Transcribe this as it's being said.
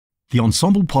The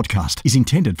Ensombl podcast is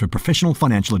intended for professional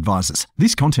financial advisors.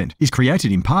 This content is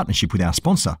created in partnership with our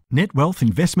sponsor, Net Wealth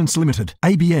Investments Limited,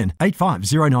 ABN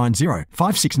 85090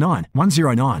 569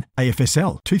 109,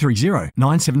 AFSL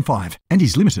 230975, and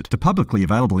is limited to publicly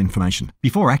available information.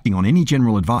 Before acting on any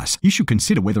general advice, you should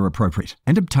consider whether appropriate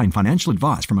and obtain financial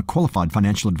advice from a qualified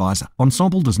financial advisor.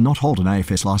 Ensombl does not hold an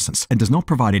AFS license and does not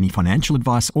provide any financial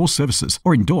advice or services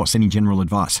or endorse any general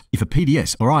advice. If a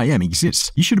PDS or IM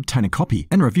exists, you should obtain a copy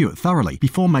and review it thoroughly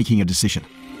before making a decision.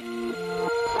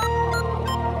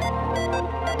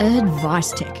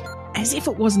 AdviceTech. As if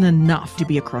it wasn't enough to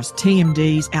be across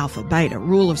TMDs, alpha, beta,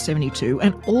 rule of 72,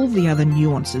 and all the other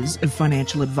nuances of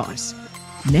financial advice.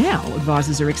 Now,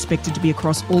 advisors are expected to be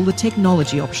across all the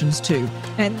technology options too,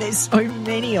 and there's so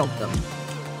many of them.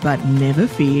 But never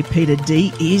fear, Peter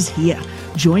D is here.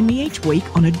 Join me each week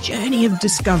on a journey of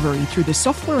discovery through the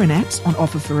software and apps on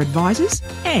offer for advisors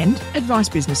and advice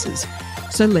businesses.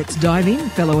 So let's dive in,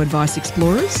 fellow advice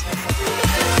explorers.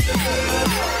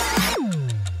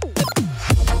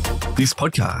 This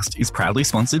podcast is proudly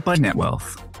sponsored by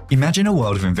NetWealth. Imagine a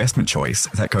world of investment choice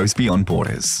that goes beyond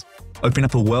borders. Open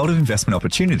up a world of investment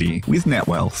opportunity with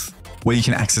NetWealth, where you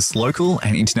can access local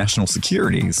and international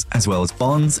securities, as well as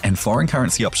bonds and foreign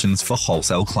currency options for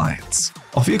wholesale clients.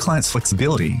 Offer your clients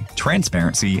flexibility,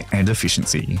 transparency, and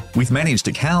efficiency with managed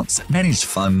accounts, managed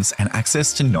funds, and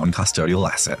access to non-custodial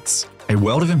assets. A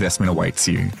world of investment awaits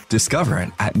you. Discover it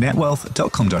at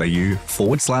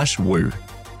netwealth.com.au/woo.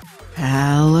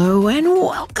 Hello and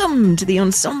welcome to the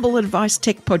Ensombl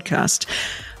AdviceTech podcast.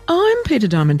 I'm Peter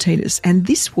Diamantidis, and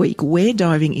this week we're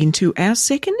diving into our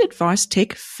second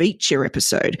AdviceTech feature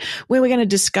episode, where we're going to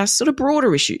discuss sort of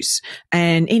broader issues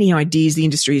and any ideas the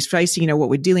industry is facing, what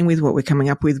we're dealing with, what we're coming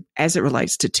up with as it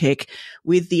relates to tech,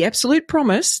 with the absolute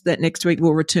promise that next week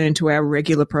we'll return to our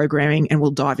regular programming and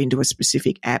we'll dive into a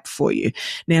specific app for you.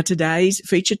 Now, today's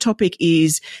feature topic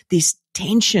is this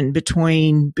tension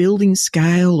between building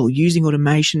scale or using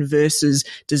automation versus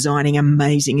designing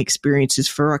amazing experiences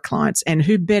for our clients. And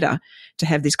who better to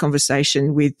have this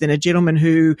conversation with than a gentleman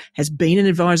who has been an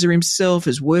advisor himself,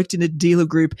 has worked in a dealer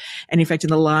group, and in fact, in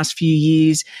the last few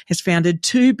years has founded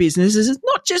two businesses,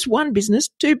 not just one business,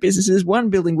 two businesses, one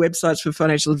building websites for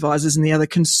financial advisors and the other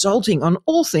consulting on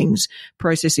all things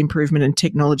process improvement and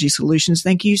technology solutions.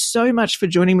 Thank you so much for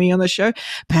joining me on the show,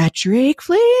 Patrick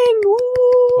Flynn. Woo!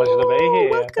 Pleasure to be here.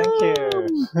 Welcome.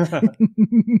 Thank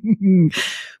you.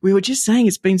 We were just saying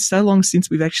it's been so long since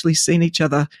we've actually seen each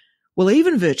other. Well,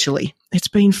 even virtually. It's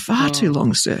been far too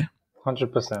long, sir.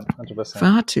 100%.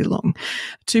 Far too long.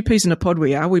 Two peas in a pod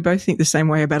we are. We both think the same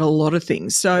way about a lot of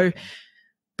things. So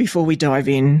before we dive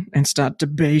in and start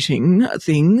debating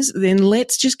things, then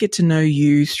let's just get to know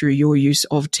you through your use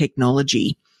of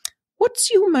technology.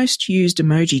 What's your most used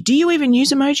emoji? Do you even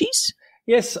use emojis?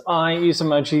 Yes, I use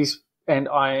emojis. And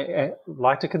I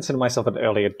like to consider myself an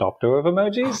early adopter of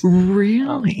emojis.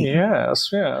 Really? Yes.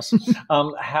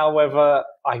 However,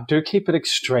 I do keep it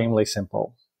extremely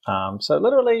simple. So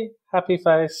literally, happy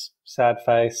face, sad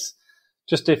face.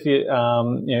 Just if you,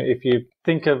 if you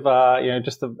think of,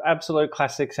 just the absolute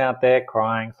classics out there,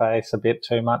 crying face, a bit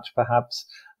too much perhaps.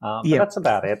 But that's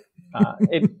about it.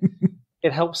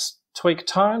 It helps tweak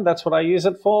tone. That's what I use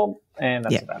it for, and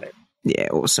that's about it. Yeah,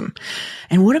 awesome.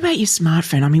 And what about your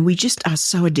smartphone? I mean, we just are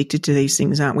so addicted to these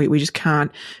things, aren't we? We just can't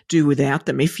do without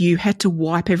them. If you had to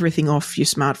wipe everything off your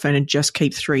smartphone and just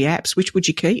keep 3 apps, which would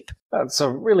you keep? That's a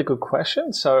really good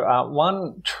question. So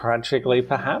one, tragically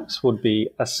perhaps, would be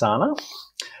Asana.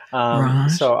 Right.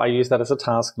 So I use that as a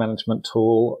task management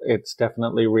tool. It's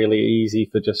definitely really easy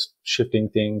for just shifting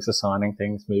things, assigning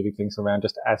things, moving things around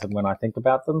just as and when I think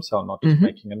about them. So I'm not just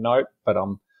making a note, but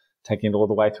I'm taking it all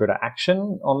the way through to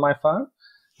action on my phone.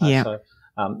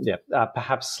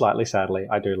 Perhaps slightly sadly,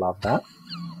 I do love that.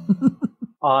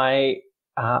 I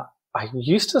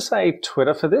used to say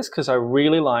Twitter for this because I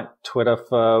really like Twitter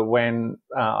for when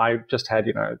I just had,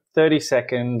 30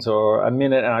 seconds or a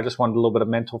minute and I just wanted a little bit of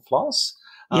mental floss.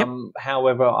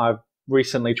 However, I've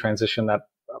recently transitioned that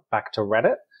back to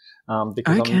Reddit.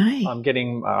 Because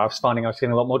I was finding I was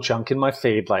getting a lot more junk in my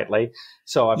feed lately.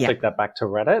 So I flicked that back to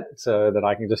Reddit so that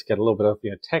I can just get a little bit of,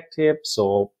 tech tips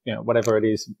or, whatever it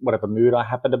is, whatever mood I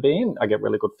happen to be in. I get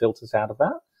really good filters out of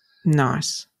that.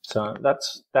 Nice. So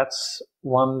that's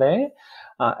one there.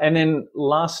 And then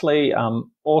lastly,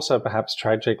 also perhaps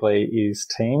tragically is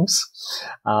Teams.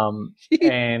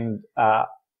 And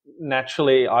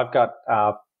naturally I've got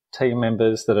team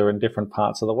members that are in different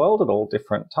parts of the world at all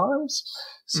different times.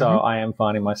 So I am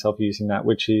finding myself using that,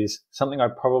 which is something I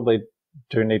probably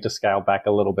do need to scale back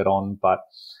a little bit on, but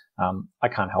I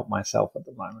can't help myself at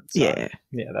the moment.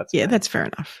 So, that's fair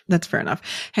enough. That's fair enough.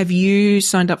 Have you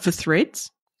signed up for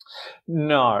Threads?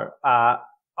 No,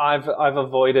 I've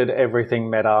avoided everything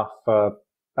Meta for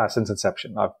since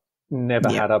inception. I've never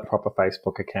had a proper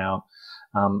Facebook account.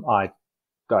 I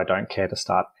don't care to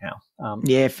start now.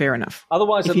 Fair enough.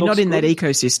 Otherwise, if you're not in that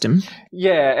ecosystem.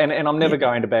 Yeah, and I'm never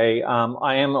going to be.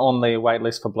 I am on the wait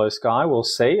list for Blue Sky. We'll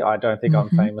see. I don't think I'm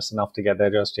famous enough to get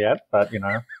there just yet, but,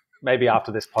 maybe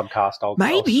after this podcast,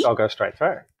 I'll go straight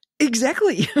through.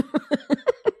 Exactly.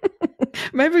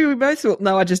 Maybe we both thought,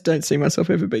 no, I just don't see myself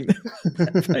ever being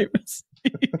that famous.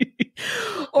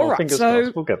 All right, so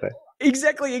crossed, we'll get there.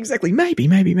 Exactly.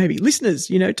 Maybe.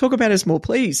 Listeners, talk about us more,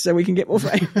 please, so we can get more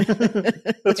famous.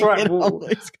 That's right.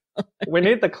 We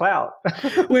need the clout.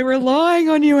 We're relying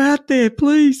on you out there,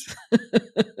 please.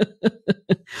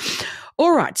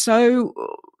 All right, so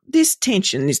this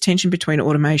tension between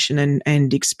automation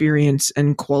and experience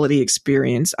and quality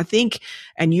experience, I think,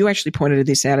 and you actually pointed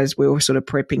this out as we were sort of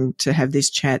prepping to have this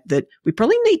chat, that we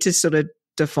probably need to sort of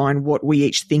define what we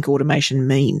each think automation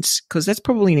means, because that's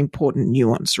probably an important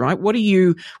nuance, right? When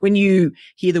you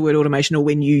hear the word automation or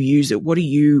when you use it, what are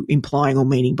you implying or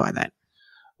meaning by that?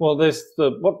 Well, there's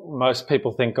what most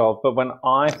people think of, but when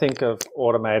I think of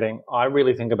automating, I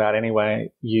really think about any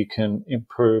way you can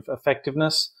improve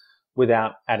effectiveness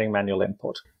without adding manual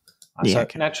input.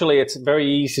 Naturally, it's very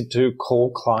easy to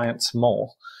call clients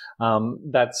more.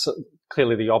 That's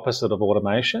clearly the opposite of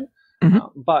automation.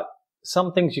 But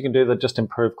some things you can do that just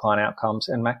improve client outcomes,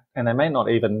 and they may not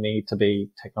even need to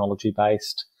be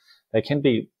technology-based. They can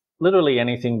be literally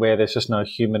anything where there's just no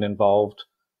human involved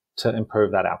to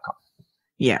improve that outcome.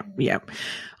 Yeah.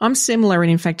 I'm similar,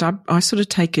 and in fact, I sort of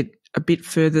take it a bit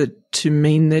further to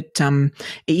mean that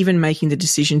even making the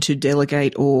decision to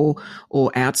delegate or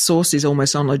outsource is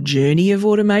almost on a journey of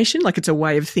automation. Like, it's a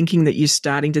way of thinking that you're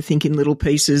starting to think in little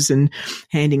pieces and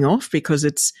handing off, because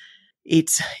it's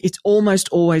almost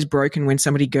always broken when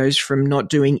somebody goes from not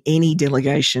doing any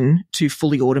delegation to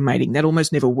fully automating. That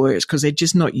almost never works because they're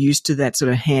just not used to that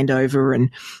sort of handover and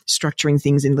structuring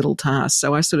things in little tasks.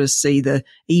 So I sort of see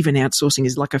even outsourcing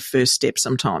is like a first step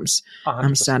sometimes. 100%.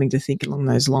 I'm starting to think along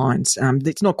those lines.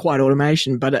 It's not quite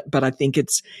automation, but I think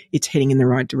it's heading in the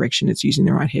right direction. It's using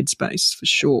the right headspace for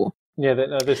sure. Yeah,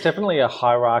 there's definitely a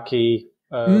hierarchy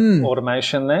of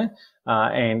automation there.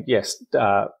 And yes,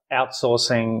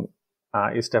 outsourcing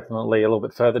is definitely a little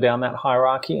bit further down that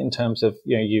hierarchy in terms of,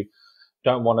 you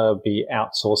don't want to be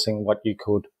outsourcing what you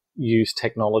could use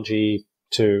technology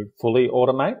to fully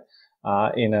automate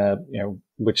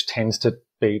which tends to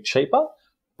be cheaper.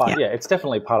 But it's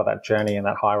definitely part of that journey and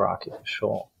that hierarchy for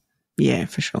sure. Yeah,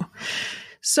 for sure.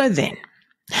 So then,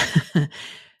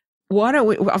 why don't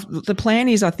we, the plan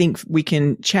is, I think we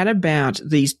can chat about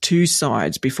these two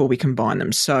sides before we combine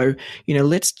them. So,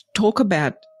 let's talk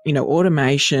about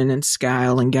automation and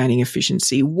scale and gaining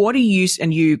efficiency. What are you,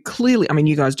 and you clearly,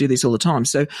 you guys do this all the time.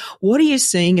 So what are you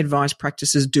seeing advice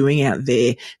practices doing out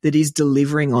there that is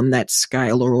delivering on that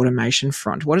scale or automation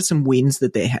front? What are some wins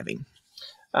that they're having?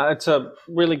 It's a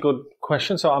really good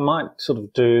question. So I might sort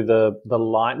of do the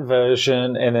light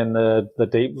version and then the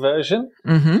deep version,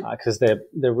 because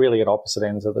they're really at opposite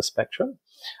ends of the spectrum.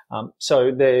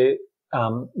 So they're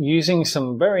using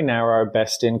some very narrow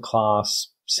best-in-class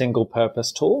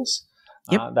single-purpose tools.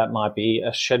 That might be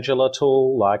a scheduler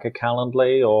tool like a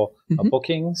Calendly or a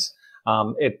Bookings.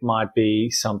 It might be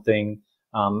something,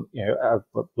 I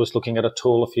was looking at a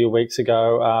tool a few weeks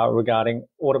ago regarding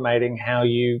automating how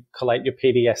you collate your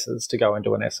PDSs to go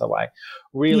into an SOA.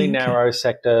 Really narrow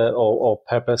sector or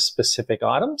purpose-specific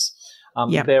items.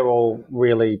 They're all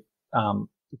really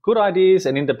good ideas,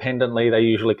 and independently they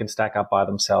usually can stack up by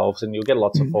themselves, and you'll get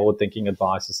lots of forward-thinking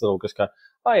advisors that will just go,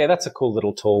 oh, yeah, that's a cool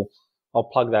little tool. I'll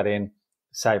plug that in,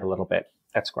 save a little bit.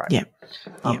 That's great.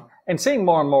 And seeing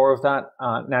more and more of that,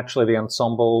 naturally the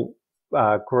Ensombl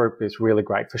group is really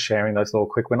great for sharing those little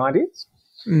quick win ideas.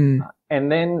 And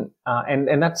then,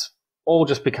 and that's all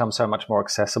just become so much more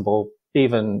accessible,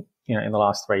 even, in the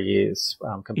last 3 years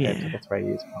compared to the 3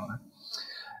 years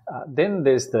prior. Then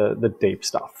there's the deep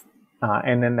stuff.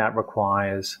 And then that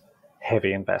requires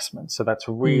heavy investment. So that's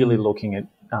really looking at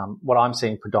what I'm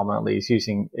seeing predominantly is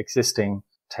using existing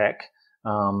tech,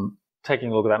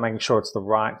 taking a look at that, making sure it's the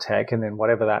right tech, and then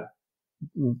whatever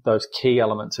those key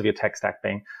elements of your tech stack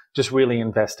being, just really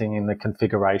investing in the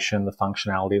configuration, the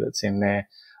functionality that's in there,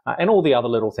 and all the other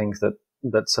little things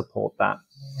that support that.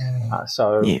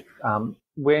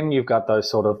 When you've got those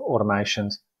sort of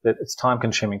automations, that it's time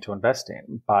consuming to invest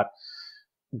in, but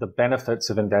the benefits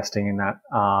of investing in that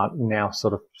are now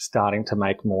sort of starting to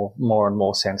make more and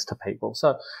more sense to people.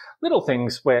 So little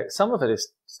things where some of it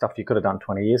is stuff you could have done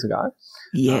 20 years ago.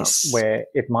 Yes. Where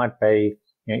it might be,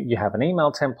 you have an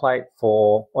email template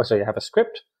so you have a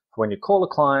script for when you call a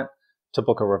client to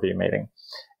book a review meeting.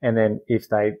 And then if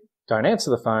they don't answer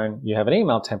the phone, you have an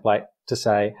email template to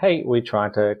say, hey, we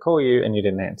tried to call you and you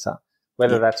didn't answer.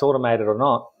 Whether that's automated or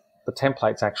not, the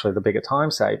template's actually the bigger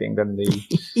time saving than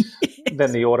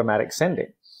the automatic sending.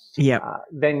 Yeah.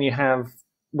 Then you have,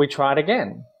 we tried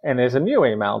again, and there's a new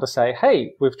email to say,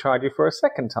 hey, we've tried you for a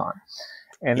second time.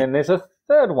 And then there's a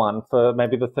third one for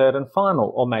maybe the third and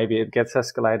final, or maybe it gets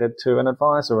escalated to an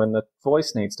advisor and the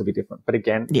voice needs to be different. But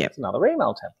again, it's another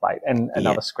email template and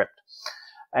another script.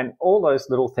 And all those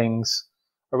little things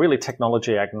are really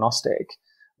technology agnostic,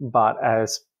 but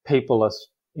as people are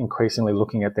increasingly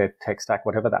looking at their tech stack,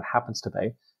 whatever that happens to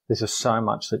be, there's just so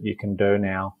much that you can do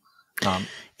now.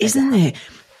 Isn't there?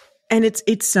 And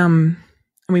it's I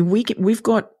mean, we've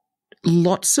got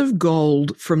lots of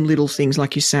gold from little things,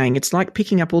 like you're saying. It's like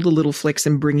picking up all the little flecks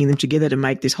and bringing them together to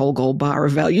make this whole gold bar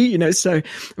of value, So, I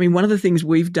mean, one of the things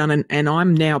we've done, and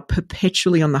I'm now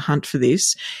perpetually on the hunt for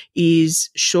this, is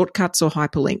shortcuts or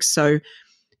hyperlinks. So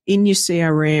in your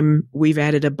CRM, we've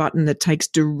added a button that takes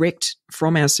direct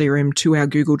from our CRM to our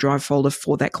Google Drive folder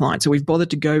for that client. So we've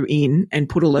bothered to go in and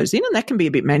put all those in, and that can be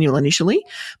a bit manual initially,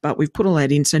 but we've put all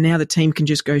that in. So now the team can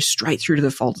just go straight through to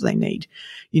the folder they need,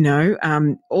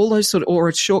 all those or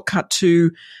a shortcut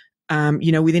to,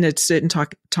 within a certain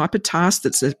type of task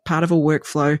that's a part of a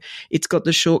workflow, it's got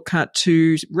the shortcut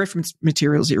to reference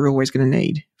materials that you're always going to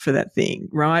need for that thing,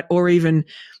 right? Or even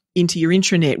into your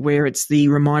intranet where it's the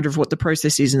reminder of what the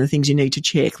process is and the things you need to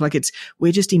check.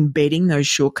 We're just embedding those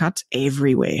shortcuts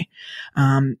everywhere.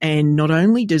 And not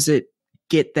only does it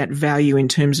get that value in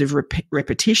terms of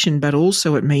repetition, but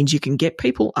also it means you can get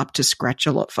people up to scratch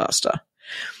a lot faster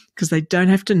because they don't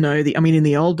have to know in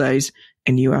the old days,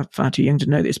 and you are far too young to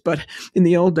know this, but in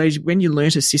the old days when you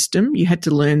learnt a system, you had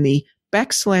to learn the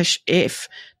 /F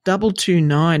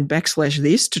 229 /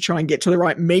 this to try and get to the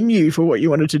right menu for what you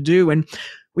wanted to do. And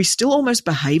we still almost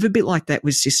behave a bit like that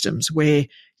with systems where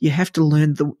you have to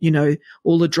learn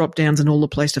all the drop downs and all the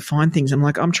place to find things.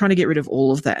 I'm trying to get rid of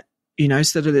all of that,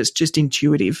 so that it's just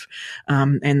intuitive.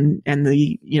 And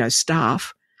the,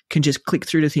 staff can just click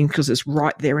through to things because it's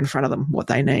right there in front of them, what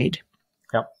they need.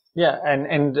 Yep. Yeah.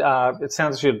 And it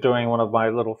sounds like you're doing one of my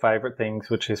little favorite things,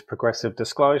 which is progressive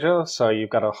disclosure. So you've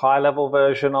got a high level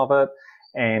version of it,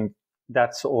 and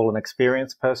that's all an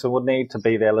experienced person would need to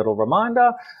be their little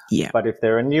reminder. Yeah. But if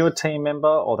they're a newer team member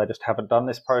or they just haven't done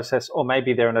this process, or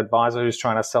maybe they're an advisor who's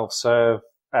trying to self-serve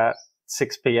at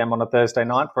 6 p.m. on a Thursday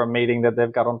night for a meeting that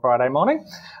they've got on Friday morning,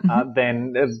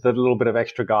 then the little bit of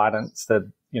extra guidance that,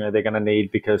 they're going to need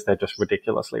because they're just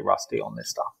ridiculously rusty on this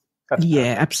stuff.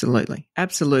 Absolutely.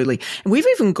 Absolutely. And we've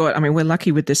even got, we're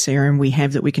lucky with the CRM we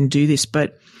have that we can do this,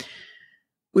 but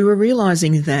we were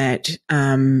realizing that,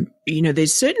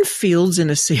 there's certain fields in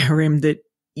a CRM that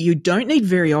you don't need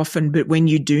very often, but when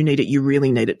you do need it, you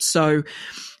really need it. So,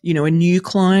 a new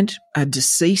client, a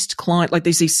deceased client,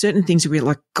 there's these certain things where we're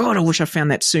like, God, I wish I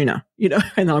found that sooner,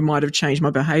 and I might have changed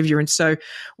my behavior. And so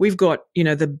we've got,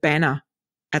 the banner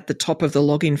at the top of the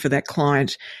login for that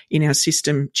client in our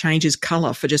system changes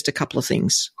color for just a couple of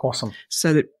things. Awesome.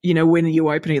 So that, when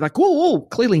you open it, you're like, whoa,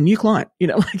 clearly new client,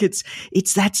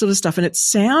 it's that sort of stuff. And it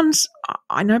sounds,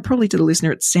 I know probably to the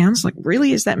listener, it sounds like,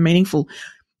 really, is that meaningful?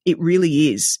 It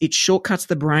really is. It shortcuts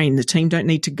the brain. The team don't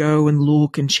need to go and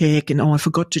look and check and, I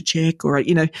forgot to check, or,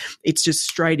 it's just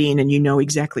straight in and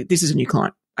exactly, this is a new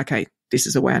client. Okay, this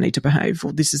is the way I need to behave,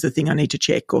 or this is the thing I need to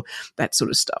check, or that sort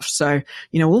of stuff. So,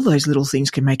 all those little things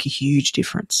can make a huge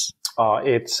difference. Oh,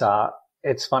 it's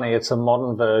funny. It's a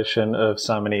modern version of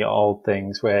so many old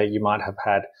things where you might have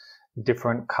had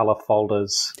different color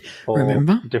folders for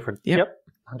different. Yep.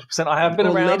 100%. I have been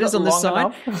around letters on the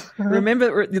side.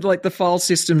 Remember, the file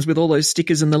systems with all those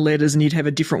stickers and the letters, and you'd have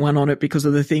a different one on it because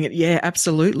of the thing. Yeah,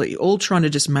 absolutely. All trying to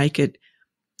just make it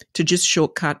to just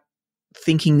shortcut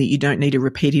thinking that you don't need to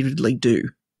repeatedly do.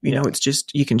 It's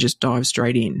just, you can just dive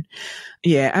straight in.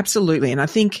 Yeah, absolutely. And I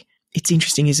think it's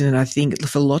interesting, isn't it? I think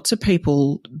for lots of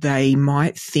people, they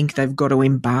might think they've got to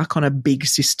embark on a big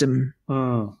system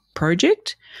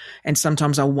project. And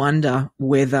sometimes I wonder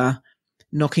whether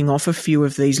knocking off a few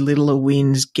of these littler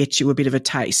wins gets you a bit of a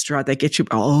taste, right? They get you,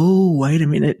 oh, wait a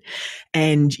minute.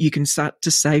 And you can start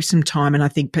to save some time. And I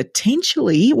think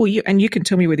potentially, and you can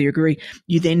tell me whether you agree,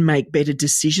 you then make better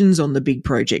decisions on the big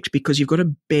project because you've got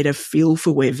a better feel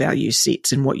for where value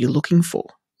sits and what you're looking for.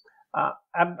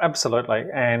 Absolutely.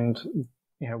 And,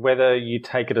 whether you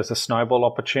take it as a snowball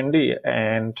opportunity,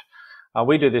 and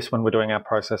we do this when we're doing our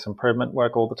process improvement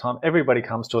work all the time. Everybody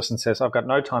comes to us and says, I've got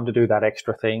no time to do that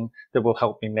extra thing that will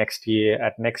help me next year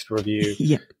at next review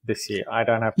this year. I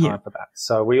don't have time for that.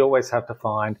 So we always have to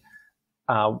find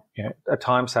a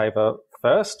time saver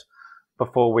first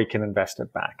before we can invest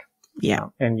it back. Yeah.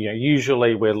 And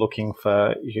usually we're looking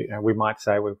for, we might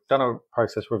say we've done a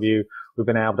process review, we've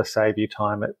been able to save you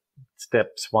time at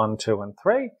steps 1, 2, and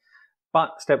 3.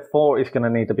 But step 4 is going to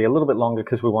need to be a little bit longer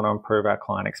because we want to improve our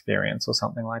client experience or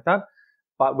something like that.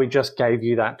 But we just gave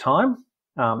you that time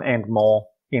and more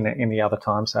in the other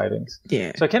time savings.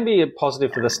 Yeah. So it can be a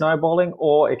positive for the snowballing,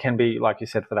 or it can be, like you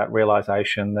said, for that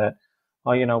realization that,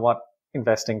 oh, you know what,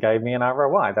 investing gave me an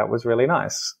ROI. That was really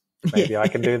nice. Maybe I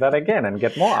can do that again and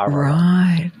get more ROI.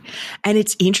 Right. And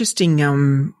it's interesting.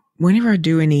 Whenever I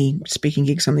do any speaking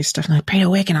gigs on this stuff, I'm like, Peter,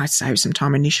 where can I save some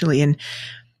time initially? And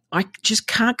I just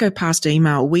can't go past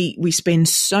email. We spend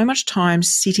so much time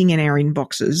sitting in our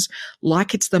inboxes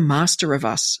like it's the master of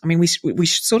us. I mean, we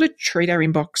sort of treat our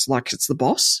inbox like it's the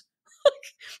boss.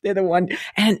 They're the one.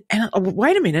 And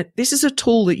wait a minute, this is a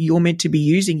tool that you're meant to be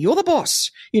using. You're the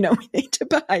boss. We need to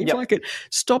behave like it.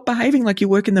 Stop behaving like you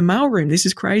work in the mailroom. This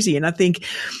is crazy. And I think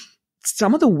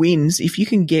some of the wins, if you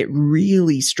can get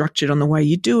really structured on the way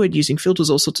you do it, using filters,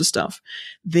 all sorts of stuff,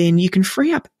 then you can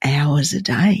free up hours a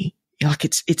day. Like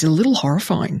it's a little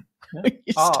horrifying when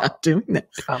you start doing that.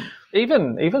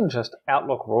 Even just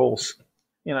Outlook rules.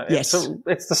 Yes.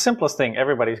 It's the simplest thing.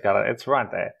 Everybody's got it. It's right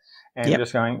there. And you're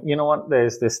just going, you know what,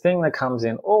 there's this thing that comes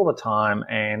in all the time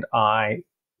and I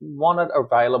want it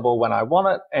available when I want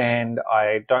it and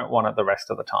I don't want it the rest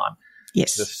of the time.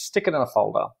 Yes. Just stick it in a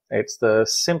folder. It's the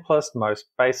simplest, most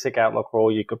basic Outlook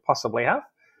rule you could possibly have.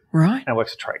 Right. And it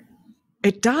works a treat.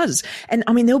 It does. And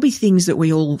I mean, there'll be things that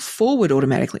we all forward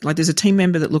automatically. Like there's a team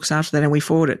member that looks after that and we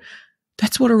forward it.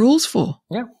 That's what a rule's for.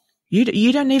 Yeah.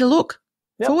 You don't need to look.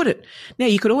 Yep. Forward it. Now,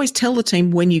 you could always tell the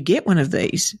team when you get one of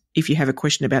these, if you have a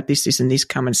question about this, this, and this,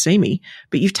 come and see me.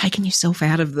 But you've taken yourself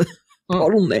out of the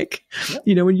bottleneck, and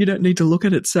you don't need to look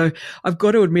at it. So I've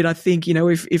got to admit, I think,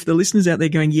 if the listeners out there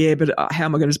going, yeah, but how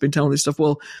am I going to spend time on this stuff?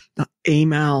 Well, the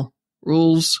email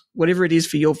rules, whatever it is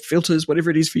for your filters, whatever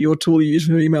it is for your tool you use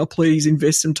for email, please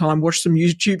invest some time, watch some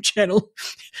YouTube channel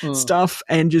stuff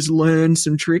and just learn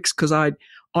some tricks. Because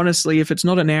honestly, if it's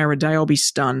not an hour a day, I'll be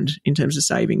stunned in terms of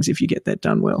savings if you get that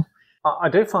done well. I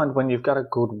do find when you've got a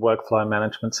good workflow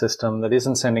management system that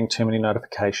isn't sending too many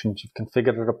notifications, you've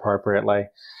configured it appropriately,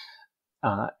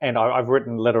 and I've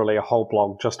written literally a whole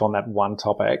blog just on that one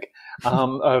topic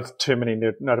of too many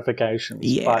notifications.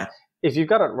 Yeah. But if you've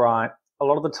got it right, a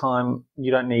lot of the time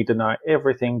you don't need to know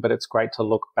everything, but it's great to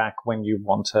look back when you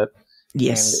want it.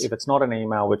 Yes. And if it's not an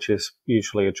email, which is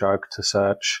usually a joke to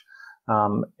search,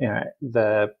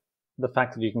 the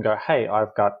fact that you can go, hey,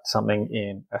 I've got something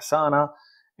in Asana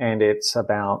and it's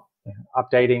about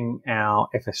updating our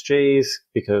FSGs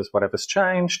because whatever's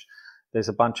changed. There's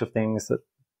a bunch of things that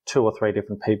 2 or 3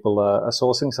 different people are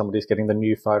sourcing. Somebody's getting the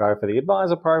new photo for the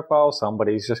advisor profile.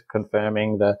 Somebody's just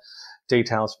confirming the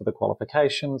details for the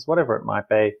qualifications, whatever it might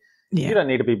be. Yeah. You don't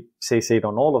need to be CC'd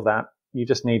on all of that. You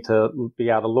just need to be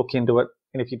able to look into it.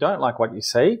 And if you don't like what you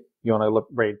see, you want to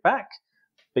read back,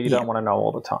 but you don't want to know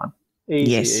all the time.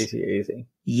 Easy.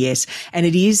 Yes. And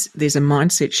there's a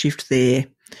mindset shift there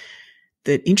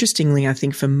that interestingly, I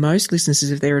think for most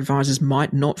listeners of their advisors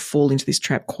might not fall into this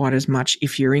trap quite as much.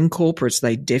 If you're in corporates,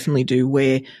 they definitely do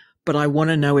but I want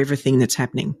to know everything that's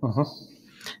happening.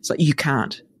 So you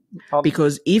can't.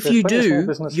 Because if you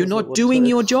do, you're not doing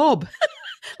your job.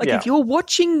 If you're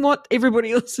watching what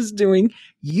everybody else is doing,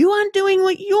 you aren't doing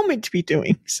what you're meant to be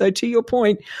doing. So to your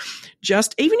point,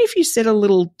 just even if you set a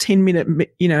little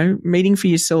 10-minute, meeting for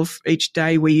yourself each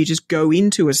day where you just go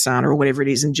into Asana or whatever it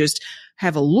is and just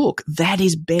have a look, that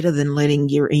is better than letting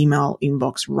your email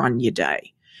inbox run your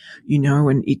day.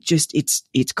 And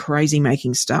it's crazy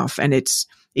making stuff, and it's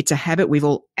a habit we've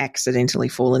all accidentally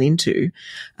fallen into.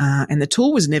 And the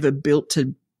tool was never built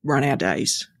to run our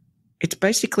days. It's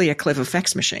basically a clever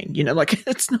fax machine,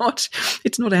 it's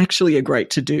not actually a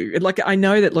great to do. I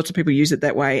know that lots of people use it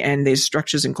that way and there's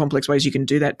structures and complex ways you can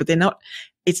do that, but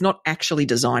it's not actually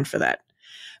designed for that.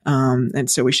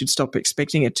 And so we should stop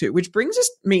expecting it to, which brings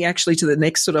me actually to the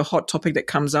next sort of hot topic that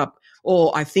comes up,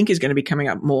 or I think is going to be coming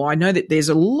up more. I know that there's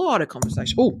a lot of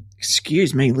conversation. Oh,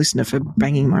 excuse me, listener, for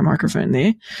banging my microphone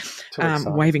there.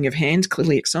 Waving of hands,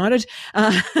 clearly excited.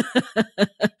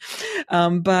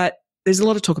 But there's a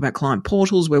lot of talk about client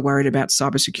portals. We're worried about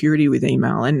cybersecurity with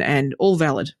email and all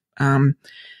valid.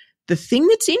 The The thing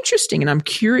that's interesting, and I'm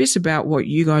curious about what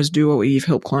you guys do or what you've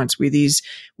helped clients with is,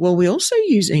 well, we also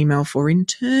use email for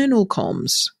internal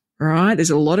comms, right? There's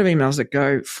a lot of emails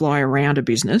that fly around a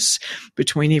business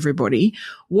between everybody.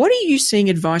 What are you seeing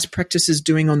advice practices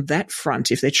doing on that front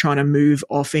if they're trying to move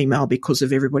off email because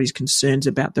of everybody's concerns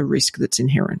about the risk that's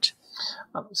inherent?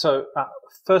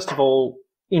 First of all,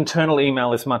 internal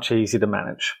email is much easier to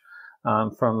manage.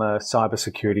 From a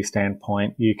cybersecurity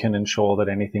standpoint, you can ensure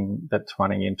that anything that's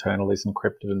running internal is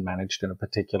encrypted and managed in a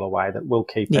particular way that will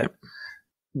keep it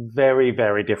very,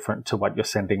 very different to what you're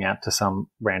sending out to some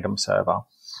random server.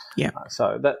 Yeah.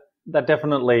 So that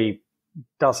definitely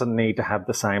doesn't need to have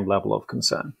the same level of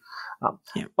concern.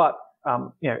 But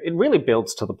it really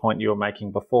builds to the point you were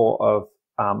making before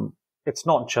of it's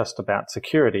not just about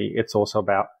security; it's also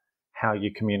about how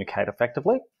you communicate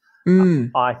effectively.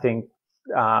 I think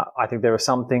there are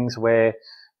some things where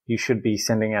you should be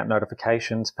sending out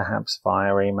notifications, perhaps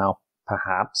via email,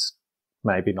 perhaps,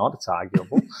 maybe not, it's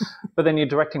arguable. But then you're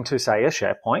directing to, say, a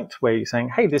SharePoint where you're saying,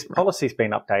 hey, this policy's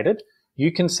been updated.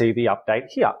 You can see the update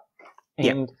here.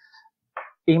 And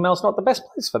email's not the best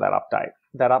place for that update.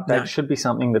 That update should be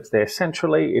something that's there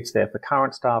centrally. It's there for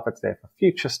current staff. It's there for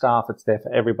future staff. It's there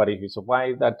for everybody who's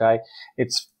away that day.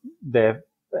 It's there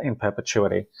in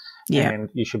perpetuity. And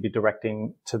you should be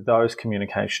directing to those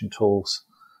communication tools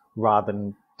rather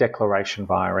than declaration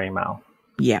via email.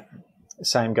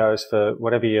 Same goes for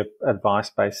whatever your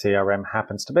advice-based CRM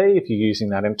happens to be. If you're using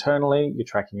that internally, you're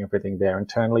tracking everything there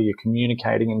internally, you're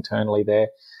communicating internally there,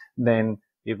 then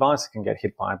the advisor can get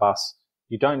hit by a bus.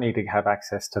 You don't need to have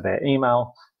access to their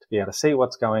email to be able to see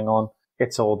what's going on.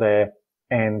 It's all there.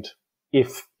 And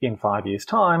if in 5 years'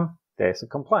 time there's a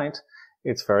complaint,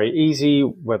 it's very easy,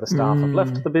 whether staff have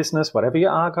left the business, whatever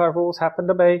your archive rules happen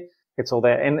to be, it's all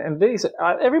there. And these,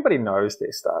 everybody knows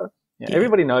this though.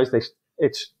 Everybody knows this.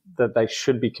 It's that they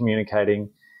should be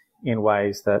communicating in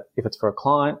ways that, if it's for a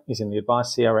client, is in the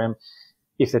advice CRM.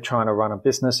 If they're trying to run a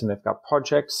business and they've got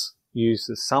projects, use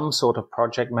some sort of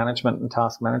project management and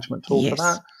task management tool for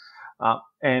that.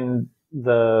 And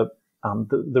the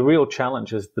real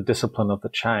challenge is the discipline of the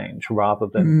change rather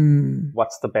than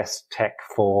what's the best tech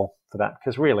for that.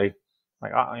 Because really,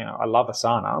 I love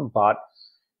Asana, but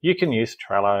you can use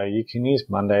Trello, you can use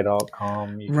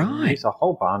Monday.com, you can use a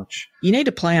whole bunch. You need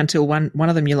to play until one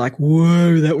of them you're like,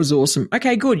 whoa, that was awesome.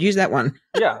 Okay, good, use that one.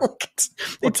 Yeah.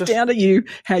 it's down to you,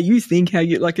 how you think,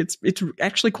 it's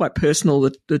actually quite personal,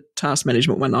 the task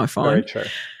management one, I find. Very true.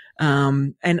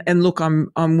 And look,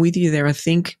 I'm with you there.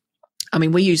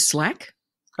 We use Slack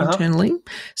internally.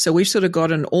 So we've sort of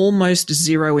got an almost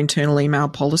zero internal email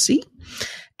policy.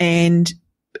 And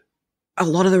a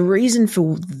lot of the reason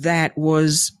for that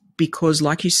was because,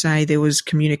 like you say, there was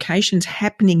communications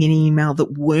happening in email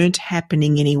that weren't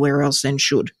happening anywhere else and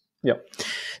should. Yep.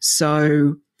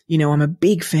 So, I'm a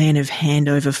big fan of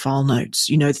handover file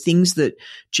notes, things that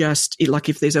just, like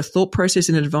if there's a thought process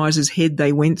in an advisor's head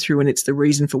they went through and it's the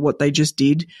reason for what they just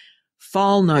did,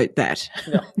 file note that,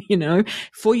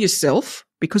 for yourself,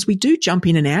 because we do jump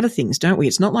in and out of things, don't we?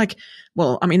 It's not like,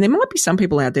 there might be some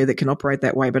people out there that can operate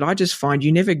that way, but I just find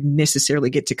you never necessarily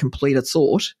get to complete a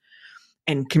thought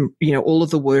and all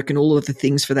of the work and all of the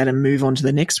things for that and move on to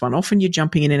the next one. Often you're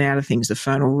jumping in and out of things. The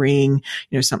phone will ring,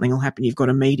 something will happen. You've got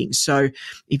a meeting. So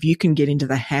if you can get into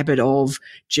the habit of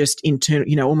just internal,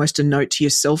 almost a note to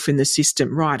yourself in the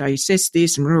system, right? I assess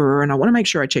this and I want to make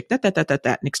sure I check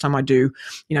that next time I do,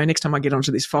 next time I get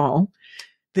onto this file,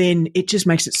 then it just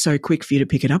makes it so quick for you to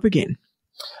pick it up again.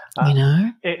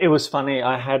 It was funny.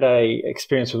 I had a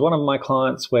experience with one of my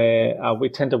clients where we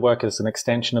tend to work as an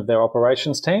extension of their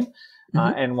operations team.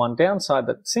 And one downside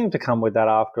that seemed to come with that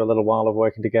after a little while of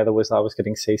working together was I was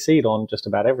getting CC'd on just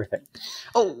about everything.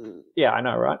 Oh. Yeah, I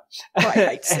know, right? I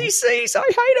hate CCs. I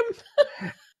hate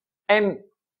them.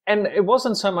 And it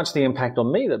wasn't so much the impact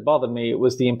on me that bothered me. It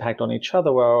was the impact on each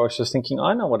other, where I was just thinking,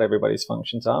 I know what everybody's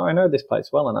functions are. I know this place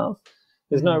well enough.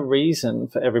 There's no reason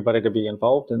for everybody to be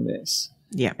involved in this.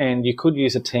 Yeah. And you could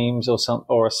use a Teams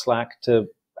or a Slack to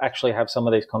actually have some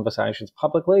of these conversations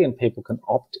publicly, and people can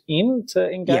opt in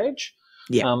to engage.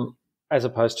 Yeah. As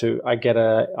opposed to I get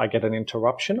an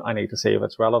interruption. I need to see if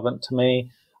it's relevant to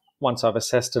me. Once I've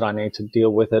assessed it, I need to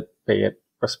deal with it, be it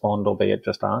respond or be it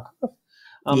just archive.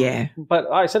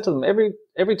 But I said to them,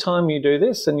 every time you do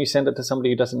this and you send it to somebody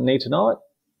who doesn't need to know it,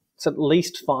 it's at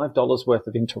least $5 worth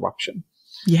of interruption.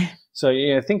 Yeah. So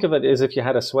think of it as if you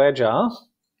had a swear jar,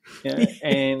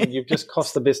 and you've just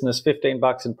cost the business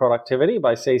 $15 in productivity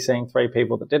by CCing 3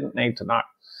 people that didn't need to know.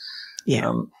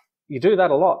 Yeah. You do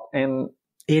that a lot, and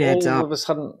it adds all up. of a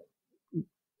sudden,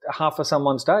 half of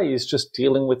someone's day is just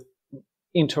dealing with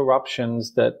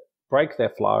interruptions that break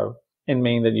their flow and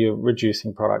mean that you're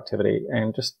reducing productivity,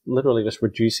 and just literally just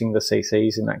reducing the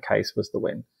CCs in that case was the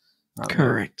win.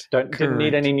 Correct. Didn't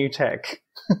need any new tech.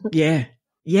 Yeah.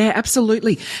 Yeah,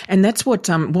 absolutely. And that's what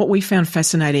we found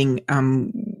fascinating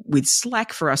with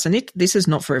Slack for us. And this is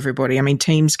not for everybody. I mean,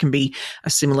 Teams can be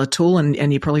a similar tool,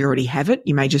 and you probably already have it.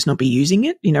 You may just not be using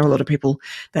it. You know, a lot of people,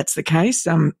 that's the case.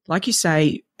 Like you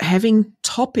say, having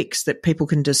topics that people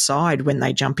can decide when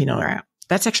they jump in or out.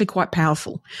 That's actually quite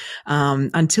powerful.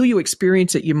 Until you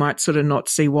experience it, you might sort of not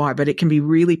see why, but it can be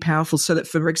really powerful. So that,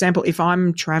 for example, if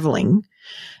I'm traveling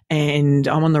and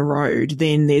I'm on the road,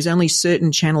 then there's only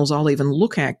certain channels I'll even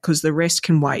look at because the rest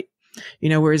can wait. You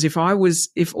know, whereas if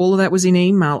all of that was in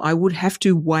email, I would have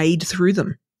to wade through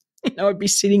them. You know, I'd be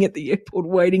sitting at the airport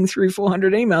wading through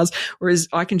 400 emails, whereas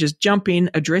I can just jump in,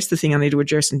 address the thing I need to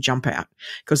address, and jump out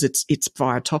because it's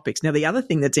via topics. Now, the other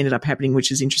thing that's ended up happening,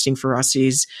 which is interesting for us,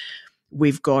 is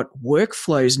we've got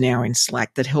workflows now in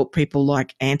Slack that help people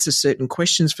like answer certain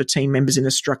questions for team members in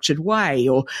a structured way,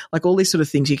 or like all these sort of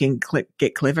things you can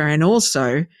get clever. And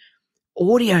also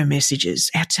audio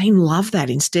messages. Our team love that.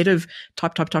 Instead of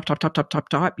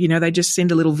type, you know, they just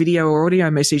send a little video or audio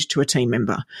message to a team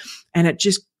member, and it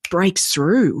just breaks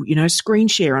through, you know, screen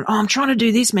share and, I'm trying to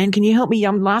do this, man. Can you help me?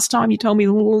 Last time you told me,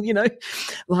 you know,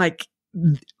 like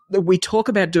we talk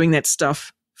about doing that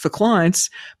stuff for clients,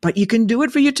 but you can do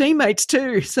it for your teammates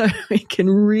too. So it can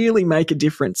really make a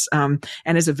difference. And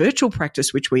as a virtual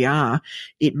practice, which we are,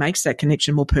 it makes that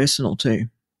connection more personal too.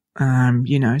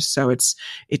 You know, so it's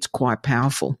quite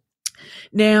powerful.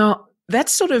 Now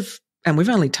that's sort of, and we've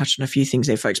only touched on a few things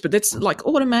there, folks, but that's like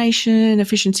automation,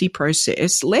 efficiency,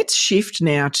 process. Let's shift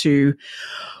now to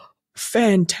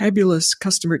fantabulous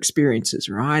customer experiences,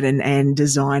 right? And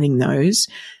designing those.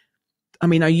 I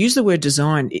mean, I use the word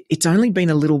design. It's only been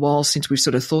a little while since we've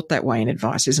sort of thought that way in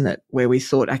advice, isn't it? Where we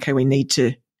thought, okay, we need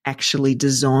to actually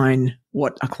design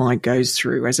what a client goes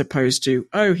through, as opposed to,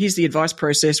 oh, here's the advice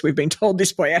process. We've been told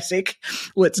this by ASIC.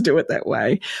 Let's do it that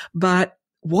way. But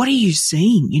what are you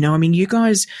seeing? You know, I mean, you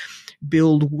guys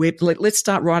build let's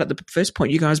start right at the first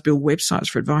point. You guys build websites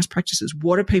for advice practices.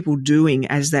 What are people doing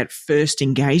as that first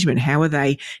engagement? How are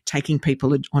they taking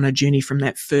people on a journey from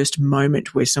that first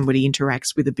moment where somebody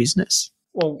interacts with a business?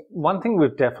 Well, one thing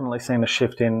we've definitely seen a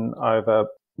shift in over,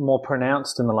 more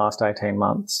pronounced in the last 18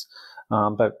 months,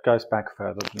 but goes back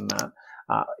further than that,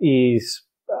 is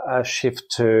a shift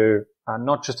to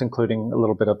not just including a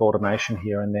little bit of automation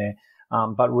here and there,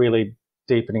 but really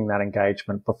deepening that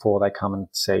engagement before they come and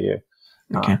see you.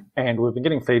 Okay. And we've been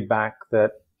getting feedback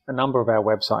that a number of our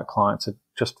website clients are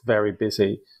just very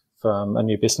busy from a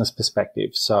new business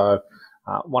perspective. So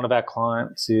one of our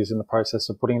clients is in the process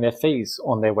of putting their fees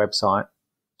on their website,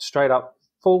 straight up,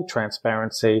 full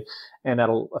transparency, and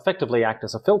that'll effectively act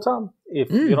as a filter. If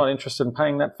you're not interested in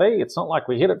paying that fee, it's not like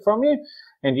we hid it from you,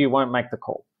 and you won't make the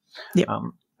call. Yep.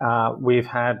 We've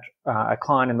had a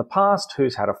client in the past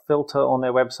who's had a filter on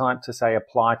their website to say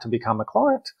apply to become a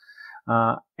client.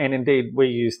 And indeed, we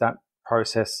use that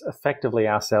process effectively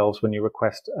ourselves. When you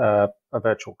request a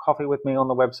virtual coffee with me on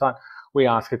the website, we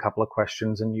ask a couple of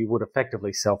questions, and you would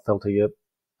effectively self-filter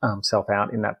yourself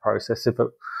out in that process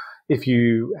if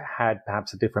you had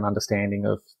perhaps a different understanding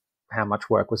of how much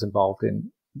work was involved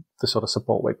in the sort of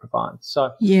support we provide.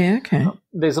 So yeah, okay.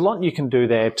 There's a lot you can do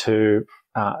there to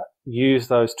use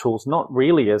those tools, not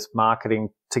really as marketing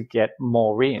to get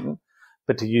more in,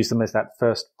 but to use them as that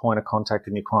first point of contact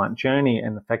in your client journey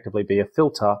and effectively be a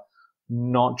filter,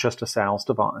 not just a sales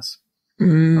device.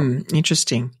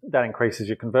 Interesting. That increases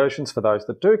your conversions for those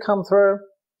that do come through,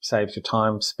 saves your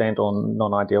time spent on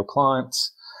non-ideal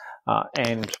clients,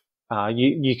 and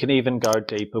you can even go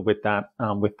deeper with that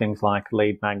with things like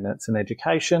lead magnets and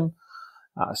education.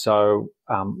 So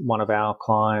one of our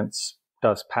clients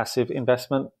does passive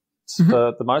investment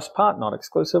for the most part, not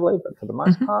exclusively, but for the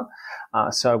most part.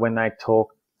 So when they talk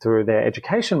through their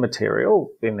education material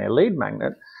in their lead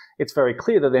magnet, it's very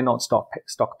clear that they're not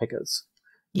stock pickers.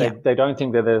 Yeah. They don't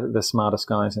think they're the smartest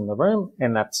guys in the room,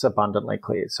 and that's abundantly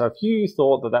clear. So if you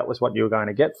thought that was what you were going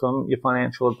to get from your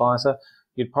financial advisor,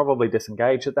 you'd probably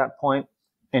disengage at that point,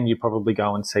 and you'd probably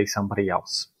go and see somebody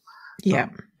else. Yeah.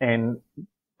 And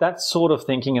that sort of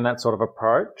thinking and that sort of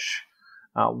approach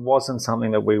wasn't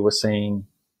something that we were seeing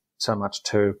so much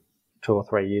two or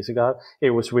 3 years ago.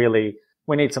 It was really,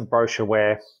 we need some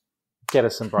brochureware, get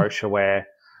us some brochureware.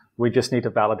 We just need to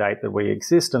validate that we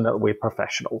exist and that we're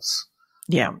professionals.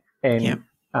 Yeah.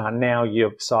 Now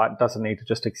your site doesn't need to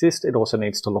just exist. It also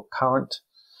needs to look current.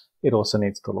 It also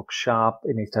needs to look sharp.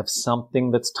 It needs to have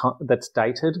something that's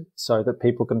dated so that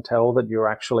people can tell that you're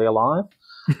actually alive.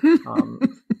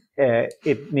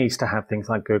 it needs to have things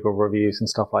like Google reviews and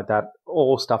stuff like that,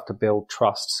 all stuff to build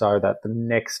trust so that the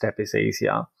next step is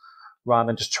easier rather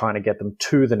than just trying to get them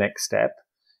to the next step.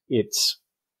 It's,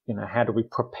 how do we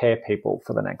prepare people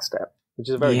for the next step, which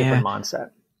is a very different mindset.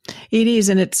 It is.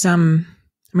 And it's,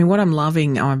 what I'm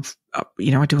loving, I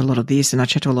do a lot of this and I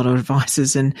chat to a lot of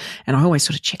advisors and I always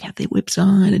sort of check out their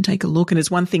website and take a look. And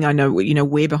it's one thing I know,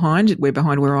 we're behind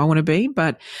where I want to be,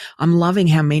 but I'm loving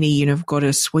how many, have got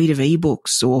a suite of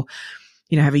ebooks or,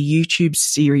 have a YouTube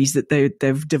series that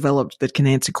they've developed that can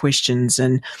answer questions.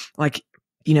 And like,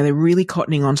 they're really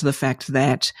cottoning onto the fact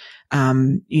that,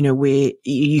 where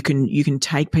you can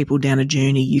take people down a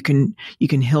journey. You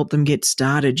can help them get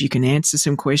started. You can answer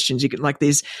some questions.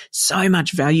 There's so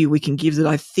much value we can give that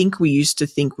I think we used to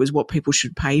think was what people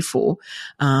should pay for,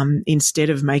 instead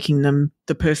of making them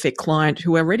the perfect client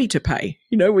who are ready to pay,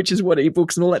 which is what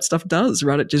ebooks and all that stuff does,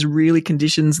 right? It just really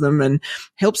conditions them and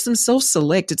helps them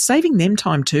self-select. It's saving them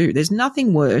time too. There's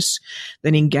nothing worse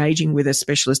than engaging with a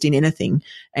specialist in anything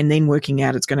and then working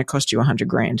out it's going to cost you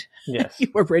 $100,000. Yes. You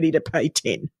were ready to pay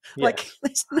 10. Yes.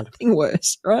 There's nothing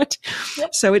worse, right?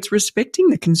 Yep. So it's respecting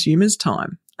the consumer's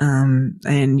time, and,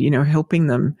 helping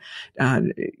them,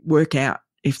 work out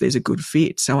if there's a good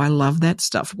fit. So I love that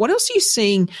stuff. What else are you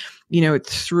seeing,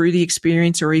 through the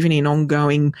experience or even in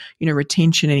ongoing,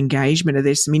 retention and engagement? Are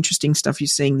there some interesting stuff you're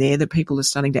seeing there that people are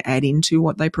starting to add into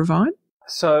what they provide?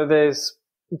 So there's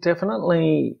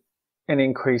definitely an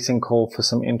increasing call for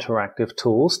some interactive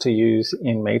tools to use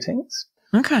in meetings.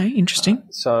 Okay, interesting.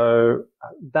 So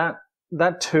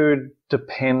that too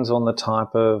depends on the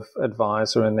type of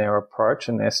advisor and their approach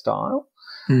and their style.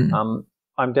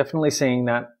 I'm definitely seeing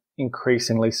that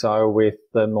increasingly so with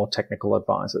the more technical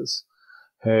advisors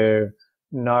who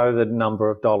know the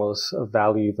number of dollars of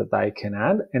value that they can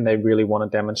add, and they really want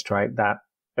to demonstrate that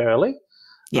early.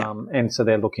 Yeah. And so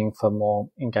they're looking for more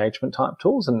engagement type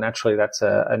tools, and naturally that's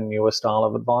a newer style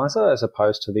of advisor as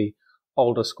opposed to the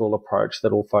older school approach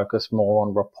that will focus more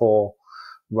on rapport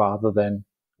rather than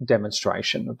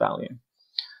demonstration of value.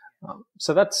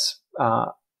 So that's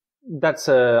I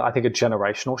think a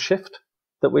generational shift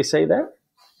that we see there.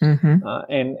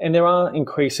 Mm-hmm. And there are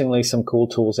increasingly some cool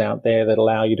tools out there that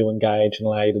allow you to engage and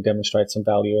allow you to demonstrate some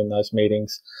value in those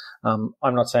meetings. I'm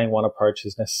not saying one approach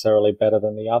is necessarily better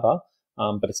than the other,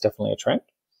 but it's definitely a trend.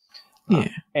 Yeah.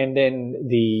 And then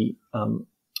the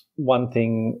one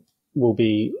thing will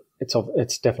be,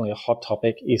 it's definitely a hot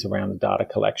topic, is around the data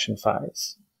collection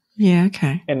phase. Yeah,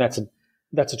 okay. And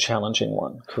that's a challenging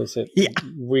one because it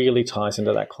really ties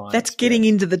into that client. That's getting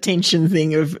into the tension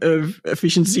thing of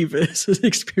efficiency versus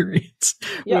experience.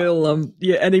 Yeah. Well, and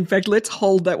in fact, let's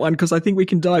hold that one because I think we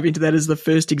can dive into that as the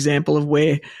first example of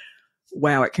where,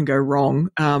 wow, it can go wrong.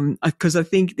 Because I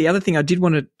think the other thing I did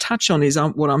want to touch on is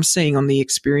what I'm seeing on the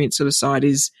experience sort of side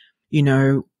is,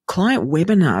 client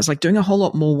webinars, like doing a whole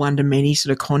lot more one-to-many sort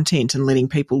of content and letting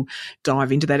people dive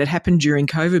into that. It happened during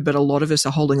COVID, but a lot of us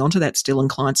are holding on to that still and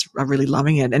clients are really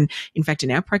loving it. And in fact,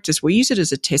 in our practice, we use it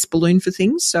as a test balloon for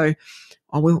things. So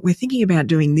we're thinking about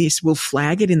doing this. We'll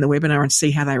flag it in the webinar and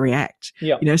see how they react.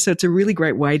 Yeah. So it's a really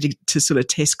great way to sort of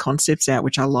test concepts out,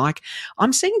 which I like.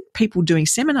 I'm seeing people doing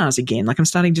seminars again. Like I'm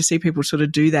starting to see people sort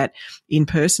of do that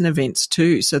in-person events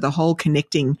too. So the whole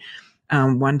connecting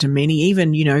one-to-many,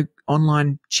 even,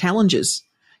 online challenges,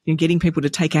 getting people to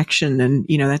take action and,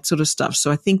 that sort of stuff.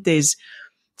 So I think there's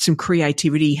some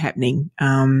creativity happening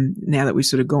now that we've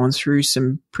sort of gone through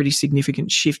some pretty significant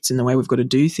shifts in the way we've got to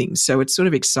do things. So it's sort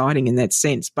of exciting in that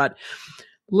sense. But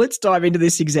let's dive into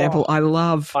this example. I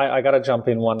got to jump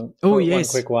in one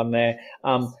quick one there.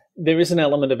 There is an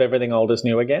element of everything old is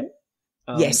new again.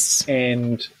 Yes.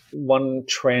 And one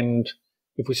trend,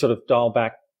 if we sort of dial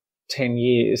back 10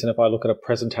 years, and if I look at a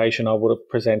presentation I would have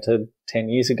presented 10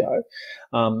 years ago,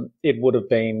 it would have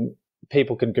been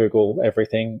people can Google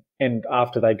everything, and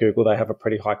after they Google, they have a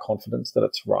pretty high confidence that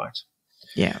it's right.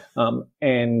 Yeah.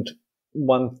 And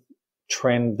one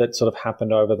trend that sort of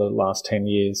happened over the last 10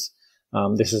 years,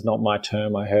 this is not my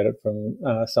term, I heard it from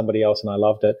somebody else and I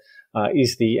loved it,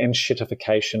 is the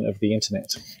enshittification of the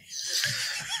internet.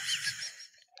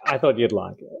 I thought you'd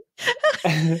like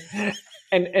it.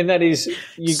 And that is,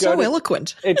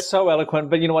 eloquent. It's so eloquent,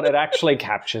 but you know what? It actually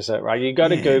captures it, right? You go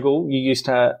to Google, you used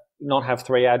to not have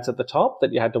 3 ads at the top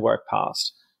that you had to work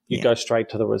past. You go straight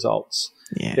to the results.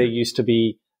 Yeah. There used to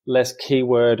be less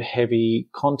keyword heavy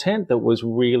content that was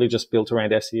really just built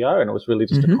around SEO, and it was really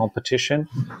just a competition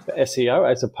for SEO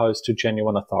as opposed to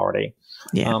genuine authority.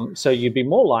 Yeah. So you'd be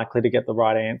more likely to get the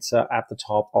right answer at the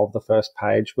top of the first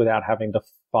page without having to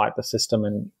fight the system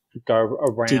and go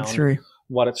around dig through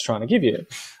what it's trying to give you.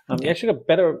 You actually got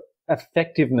better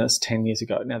effectiveness 10 years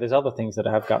ago. Now, there's other things that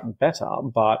have gotten better,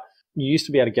 but you used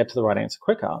to be able to get to the right answer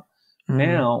quicker.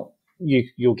 Now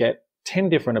you'll get 10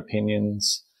 different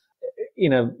opinions,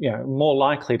 more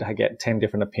likely to get 10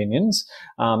 different opinions,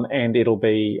 and it'll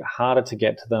be harder to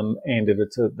get to them, and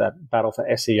it's that battle for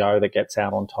SEO that gets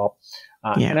out on top.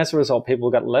 And as a result,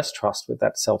 people have got less trust with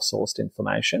that self-sourced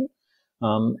information.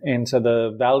 And so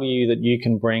the value that you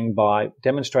can bring by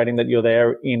demonstrating that you're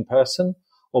there in person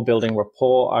or building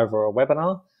rapport over a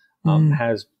webinar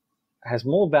has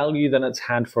more value than it's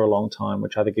had for a long time,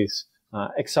 which I think is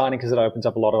exciting because it opens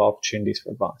up a lot of opportunities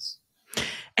for advice.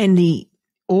 And the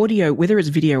audio, whether it's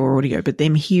video or audio, but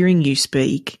them hearing you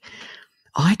speak,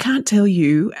 I can't tell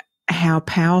you how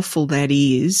powerful that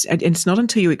is. And it's not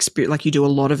until you experience, like you do a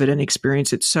lot of it and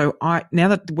experience it. So now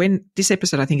that when this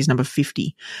episode, I think is number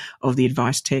 50 of the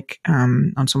AdviceTech,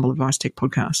 Ensombl AdviceTech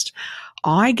podcast,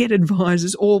 I get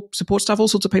advisors or support staff, all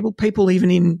sorts of people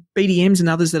even in BDMs and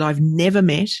others that I've never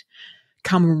met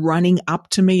come running up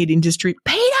to me at industry.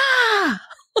 Peter!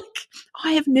 Like,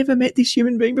 I have never met this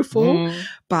human being before,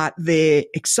 but they're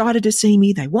excited to see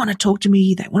me. They want to talk to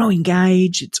me. They want to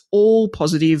engage. It's all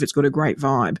positive. It's got a great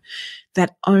vibe.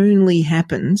 That only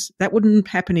happens. That wouldn't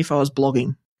happen if I was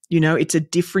blogging. It's a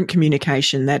different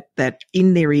communication that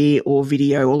in their ear or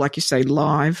video or, like you say,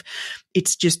 live.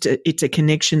 It's just it's a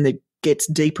connection that gets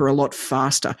deeper a lot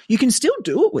faster. You can still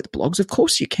do it with blogs, of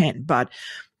course you can, but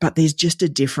there's just a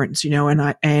difference,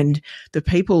 and the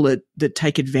people that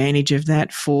take advantage of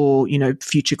that for,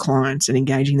 future clients and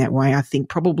engaging that way, I think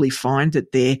probably find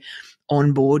that their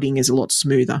onboarding is a lot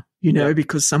smoother,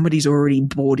 because somebody's already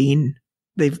bought in.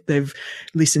 They've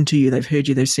listened to you, they've heard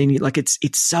you, they've seen you. Like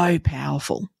it's so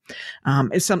powerful.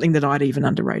 It's something that I'd even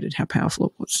underrated how powerful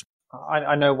it was.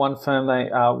 I know one firm,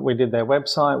 we did their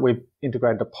website. We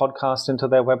integrated a podcast into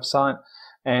their website,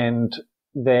 and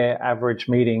their average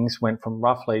meetings went from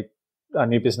roughly,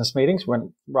 new business meetings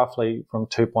went roughly from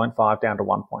 2.5 down to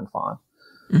 1.5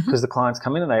 because the clients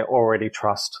come in and they already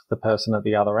trust the person at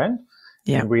the other end.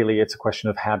 Yeah. And really it's a question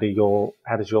of how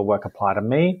does your work apply to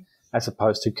me as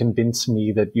opposed to convince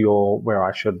me that you're where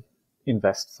I should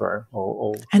invest through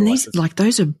or and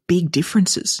those are big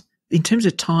differences. In terms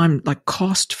of time, like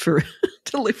cost for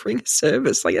delivering a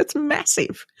service, like that's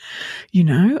massive, So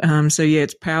yeah,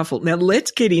 it's powerful. Now let's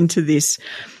get into this.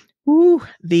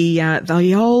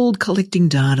 The old collecting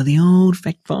data, the old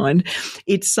fact find.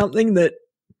 It's something that,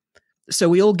 so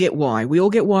we all get why. We all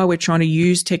get why we're trying to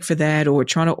use tech for that, or we're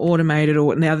trying to automate it.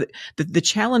 Or now the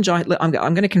challenge I'm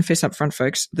going to confess up front,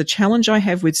 folks. The challenge I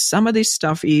have with some of this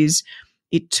stuff is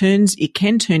it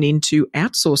can turn into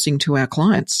outsourcing to our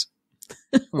clients.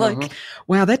 Like,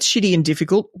 wow, that's shitty and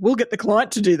difficult. We'll get the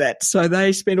client to do that. So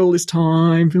they spend all this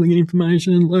time filling in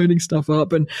information, loading stuff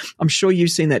up. And I'm sure you've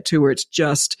seen that too, where it's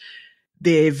just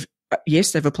they've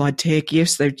applied tech.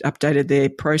 Yes, they've updated their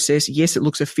process. Yes, it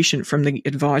looks efficient from the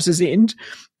advisor's end,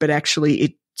 but actually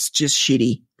it's just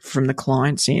shitty from the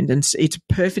client's end. And it's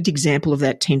a perfect example of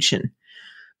that tension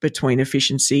between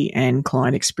efficiency and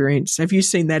client experience. Have you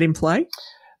seen that in play?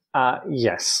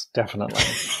 Yes, definitely.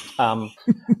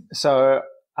 So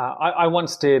I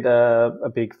once did a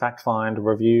big fact find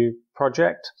review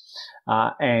project,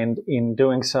 and in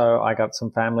doing so, I got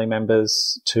some family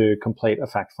members to complete a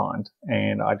fact find,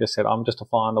 and I just said, I'm just a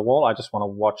fly on the wall. I just want to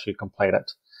watch you complete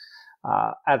it.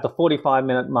 At the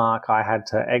 45-minute mark, I had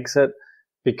to exit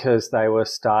because they were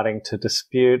starting to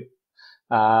dispute.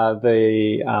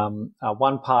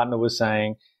 One partner was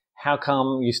saying, how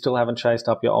come you still haven't chased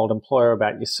up your old employer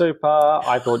about your super?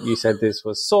 I thought you said this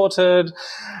was sorted.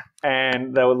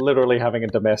 And they were literally having a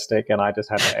domestic, and I just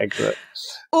had to exit.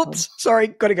 Oops, sorry,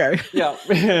 got to go. Yeah.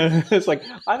 It's like,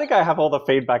 I think I have all the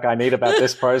feedback I need about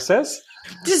this process.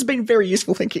 This has been very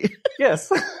useful, thank you.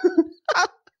 Yes.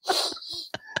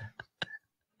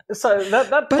 So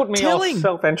that put me off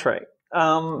self-entry.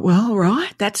 Well,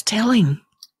 right, that's telling.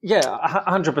 Yeah,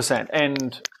 100%.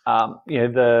 And,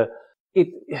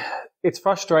 it's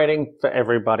frustrating for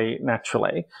everybody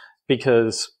naturally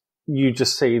because you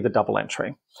just see the double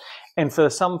entry. And for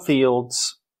some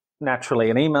fields, naturally,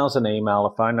 an email's an email,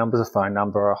 a phone number's a phone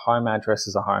number, a home address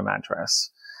is a home address.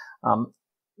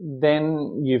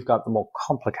 Then you've got the more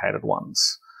complicated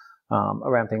ones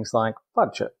around things like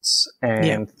budgets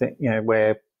and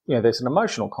where there's an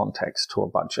emotional context to a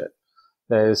budget.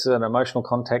 There's an emotional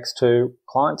context to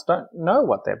clients don't know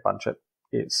what their budget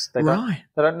is. They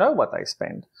don't know what they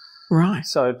spend. Right.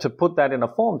 So to put that in a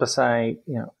form to say,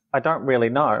 I don't really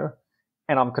know,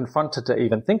 and I'm confronted to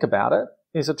even think about it,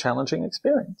 is a challenging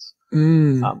experience.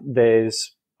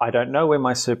 There's, I don't know where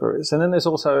my super is. And then there's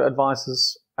also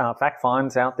advisors, fact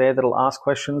finds out there that'll ask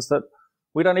questions that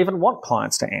we don't even want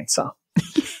clients to answer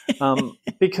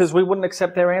because we wouldn't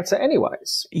accept their answer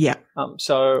anyways. Yeah.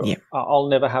 I'll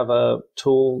never have a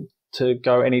tool to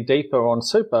go any deeper on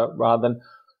super rather than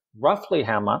roughly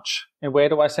how much and where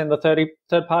do I send the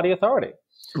third-party authority.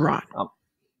 Right.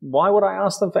 Why would I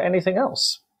ask them for anything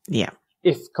else? Yeah.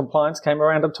 If compliance came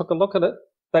around and took a look at it,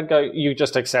 they'd go, you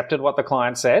just accepted what the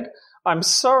client said. I'm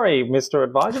sorry, Mr.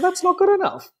 Advisor, that's not good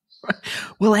enough.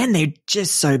 Well, and they're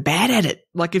just so bad at it.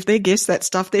 Like if they guess that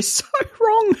stuff, they're so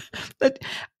wrong. That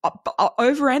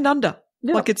over and under.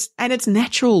 Yeah. Like it's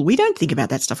natural. We don't think about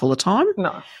that stuff all the time.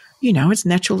 No. It's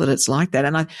natural that it's like that.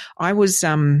 And I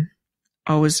think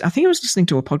I was listening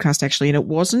to a podcast actually, and it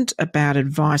wasn't about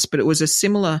advice, but it was a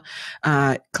similar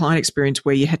client experience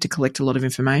where you had to collect a lot of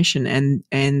information. And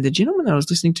the gentleman that I was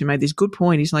listening to made this good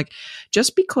point. He's like,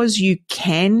 just because you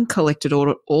can collect it all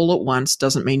at once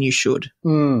doesn't mean you should.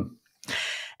 Mm.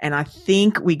 And I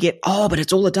think we get, but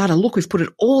it's all the data. Look, we've put it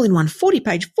all in one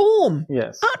 40-page form.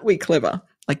 Yes. Aren't we clever?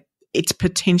 Like it's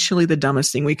potentially the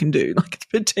dumbest thing we can do. Like it's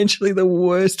potentially the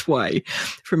worst way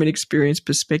from an experience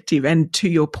perspective. And to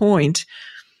your point,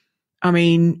 I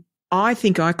mean, I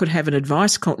think I could have an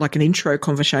advice, like an intro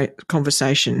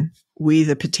conversation with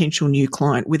a potential new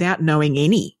client without knowing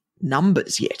any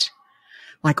numbers yet.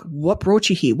 Like what brought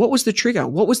you here? What was the trigger?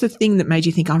 What was the thing that made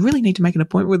you think I really need to make an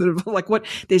appointment with it? Like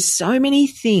there's so many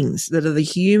things that are the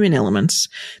human elements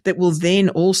that will then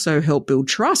also help build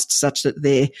trust such that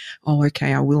they're,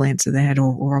 okay, I will answer that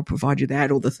or I'll provide you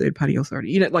that or the third party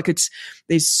authority.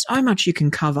 There's so much you can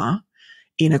cover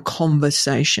in a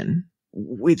conversation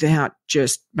without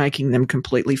just making them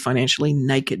completely financially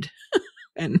naked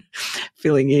and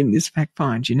filling in this fact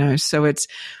find, So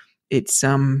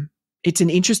it's an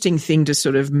interesting thing to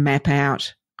sort of map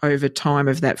out over time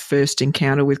of that first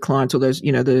encounter with clients or those,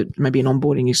 maybe an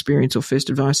onboarding experience or first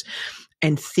advice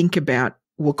and think about,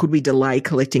 well, could we delay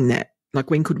collecting that? Like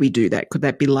when could we do that? Could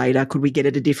that be later? Could we get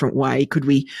it a different way? Could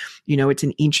we, it's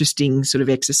an interesting sort of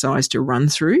exercise to run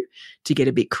through to get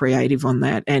a bit creative on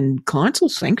that. And clients will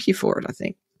thank you for it, I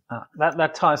think.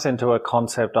 That ties into a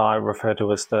concept I refer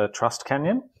to as the trust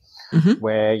canyon,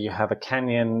 where you have a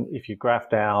canyon if you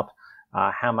graphed out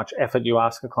how much effort you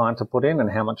ask a client to put in and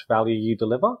how much value you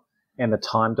deliver and the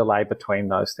time delay between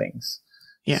those things.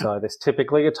 Yeah. So there's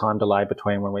typically a time delay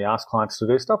between when we ask clients to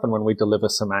do stuff and when we deliver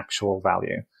some actual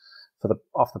value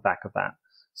off the back of that.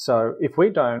 So if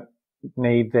we don't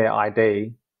need their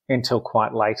ID until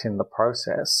quite late in the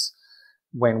process,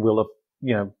 when we'll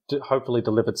have, hopefully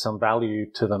delivered some value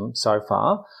to them so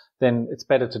far, then it's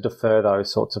better to defer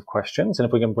those sorts of questions. And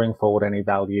if we can bring forward any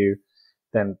value,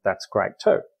 then that's great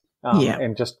too.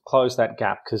 And just close that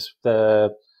gap, because the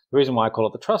reason why I call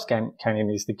it the trust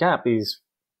canyon is the gap is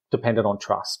dependent on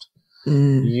trust. You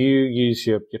use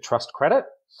your trust credit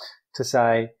to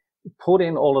say, put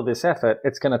in all of this effort.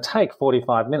 It's going to take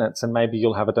 45 minutes and maybe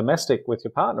you'll have a domestic with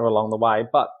your partner along the way,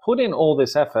 but put in all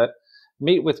this effort,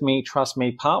 meet with me, trust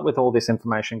me, part with all this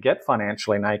information, get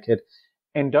financially naked.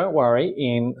 And don't worry,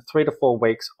 in 3 to 4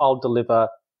 weeks, I'll deliver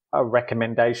a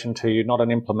recommendation to you, not an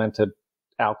implemented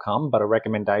outcome, but a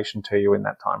recommendation to you in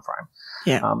that time frame.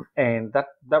 Yeah. And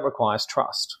that requires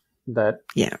trust that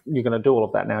you're going to do all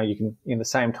of that. Now, you can, in the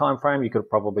same time frame, you could have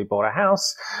probably bought a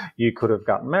house, you could have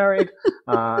gotten married,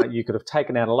 you could have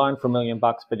taken out a loan for $1 million,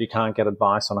 but you can't get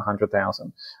advice on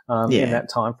 100,000 in that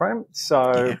time frame.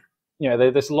 So,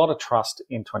 there's a lot of trust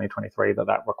in 2023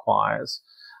 that requires.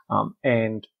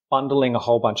 And bundling a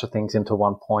whole bunch of things into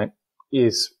one point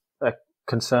is a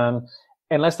concern,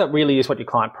 unless that really is what your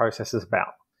client process is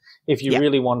about. If you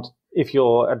really if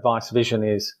your advice vision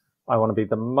is, I want to be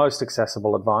the most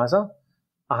accessible advisor,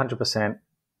 100%,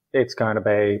 it's going to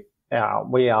be,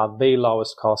 we are the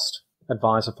lowest cost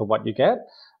advisor for what you get.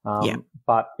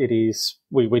 But it is,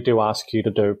 we do ask you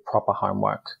to do proper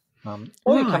homework.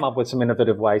 Or you come up with some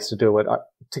innovative ways to do it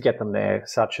to get them there,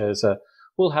 such as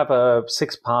we'll have a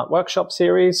 6-part workshop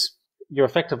series. You're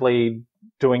effectively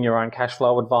doing your own cash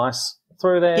flow advice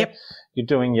through there. Yep. You're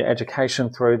doing your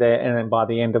education through there. And then by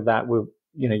the end of that,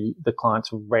 the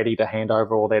clients are ready to hand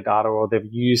over all their data, or they've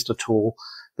used a tool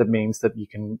that means that you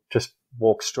can just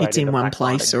walk straight into in one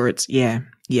place, or it's,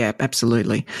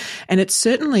 absolutely. And it's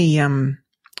certainly,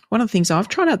 one of the things I've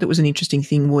tried out that was an interesting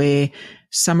thing where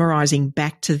summarizing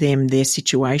back to them their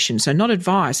situation. So not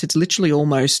advice, it's literally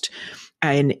almost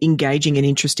an engaging and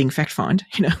interesting fact find,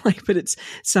 but it's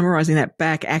summarizing that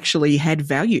back actually had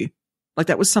value. Like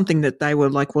that was something that they were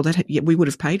like, well, we would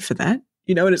have paid for that,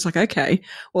 and it's like, okay,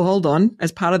 well, hold on.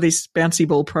 As part of this bouncy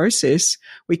ball process,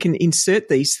 we can insert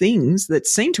these things that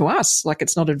seem to us like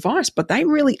it's not advice, but they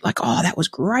really like, oh, that was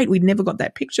great. We'd never got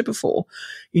that picture before,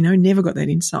 never got that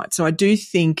insight. So I do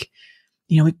think,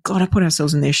 we've got to put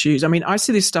ourselves in their shoes. I mean, I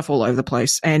see this stuff all over the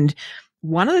place. And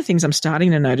one of the things I'm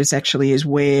starting to notice actually is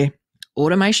where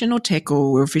automation or tech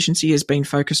or efficiency has been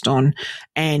focused on,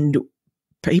 and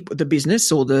people, the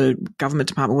business or the government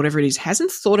department, whatever it is,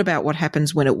 hasn't thought about what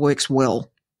happens when it works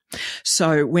well.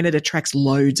 So when it attracts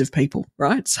loads of people,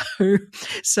 right?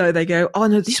 So they go, oh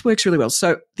no, this works really well.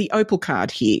 So the Opal card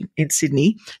here in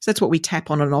Sydney, so that's what we tap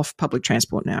on and off public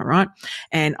transport now, right?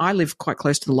 And I live quite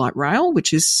close to the light rail,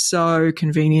 which is so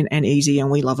convenient and easy, and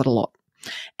we love it a lot.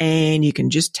 And you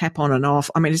can just tap on and off.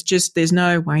 I mean, it's just, there's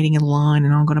no waiting in line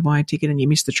and I'm going to buy a ticket and you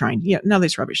miss the train. Yeah, no,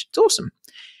 that's rubbish. It's awesome.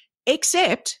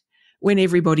 Except when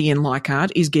everybody in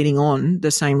Leichhardt is getting on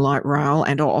the same light rail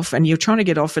and off, and you're trying to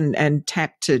get off and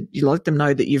tap to, you let them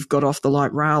know that you've got off the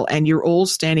light rail, and you're all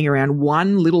standing around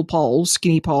one little pole,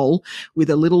 skinny pole, with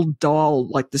a little dial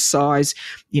like the size,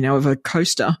 of a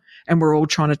coaster, and we're all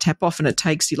trying to tap off, and it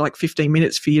takes you like 15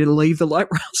 minutes for you to leave the light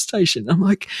rail station. I'm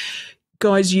like,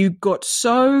 guys, you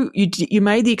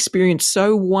made the experience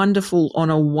so wonderful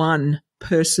on a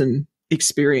one-person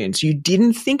experience. You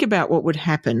didn't think about what would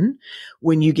happen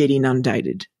when you get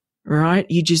inundated, right?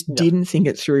 You just didn't think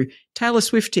it through. Taylor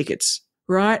Swift tickets,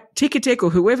 right? Ticketek or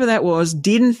whoever that was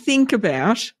didn't think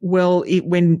about,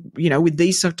 with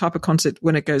these type of concert,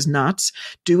 when it goes nuts,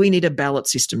 do we need a ballot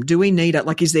system? Do we need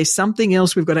is there something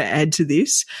else we've got to add to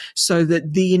this so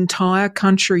that the entire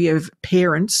country of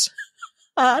parents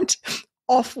aren't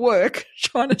off work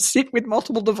trying to sit with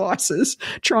multiple devices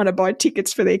trying to buy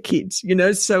tickets for their kids,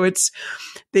 so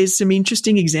there's some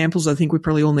interesting examples I think we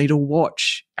probably all need to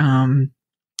watch,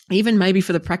 even maybe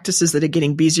for the practices that are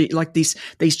getting busy, like these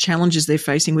challenges they're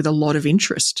facing with a lot of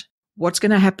interest. What's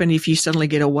going to happen if you suddenly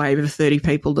get a wave of 30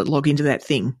 people that log into that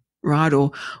thing, right?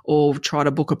 Or try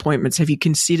to book appointments? Have you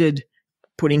considered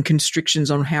putting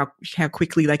constrictions on how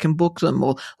quickly they can book them,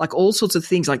 or like all sorts of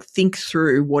things, like think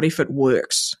through what if it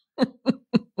works?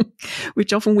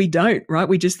 Which often we don't, right?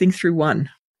 We just think through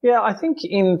one. Yeah, I think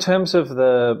in terms of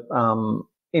how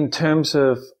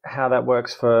that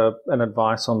works for an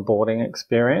advice onboarding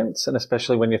experience, and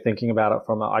especially when you're thinking about it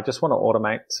from I just want to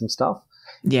automate some stuff.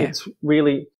 Yeah. It's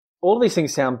really, all of these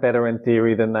things sound better in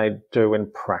theory than they do in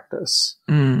practice,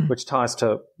 which ties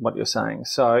to what you're saying.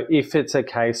 So if it's a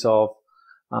case of,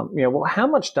 how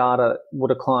much data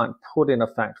would a client put in a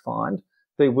fact find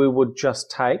that we would just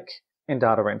take and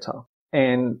data enter?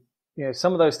 And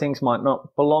some of those things might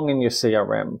not belong in your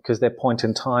CRM because they're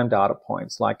point-in-time data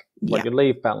points, like what your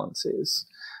leave balance is.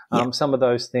 Some of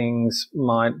those things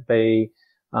might be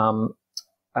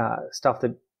stuff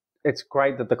that it's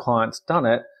great that the client's done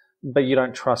it, but you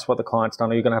don't trust what the client's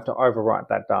done, or you're going to have to overwrite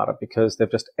that data because they've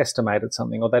just estimated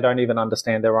something, or they don't even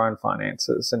understand their own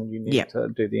finances, and you need to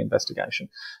do the investigation.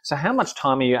 So how much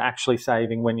time are you actually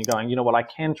saving when you're going, I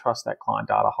can trust that client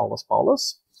data holus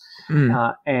bolus?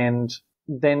 And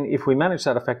then if we manage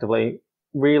that effectively,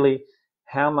 really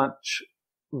how much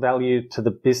value to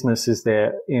the business is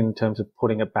there in terms of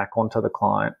putting it back onto the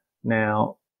client?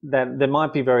 Now, that there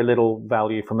might be very little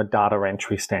value from a data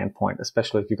entry standpoint,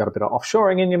 especially if you've got a bit of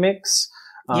offshoring in your mix,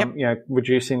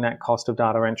 reducing that cost of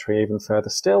data entry even further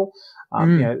still.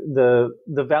 The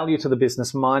value to the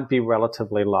business might be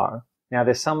relatively low. Now,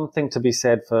 there's something to be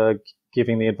said for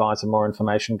giving the advisor more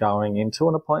information going into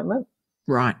an appointment.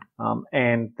 Right.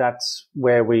 And that's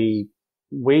where we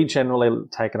generally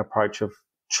take an approach of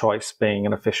choice being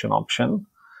an efficient option,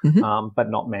 but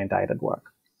not mandated work.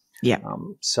 Yeah.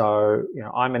 So,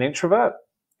 I'm an introvert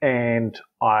and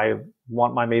I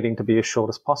want my meeting to be as short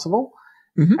as possible,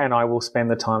 and I will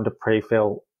spend the time to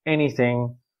pre-fill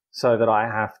anything so that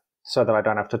I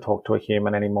don't have to talk to a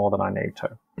human any more than I need to.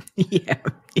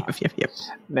 Yep.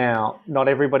 Now, not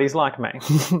everybody's like me.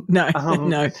 No.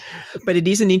 But it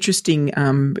is an interesting,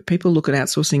 people look at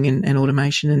outsourcing and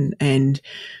automation and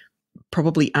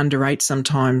probably underrate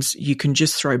sometimes. You can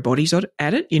just throw bodies at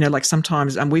it. Like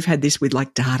sometimes, we've had this with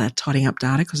like data, tidying up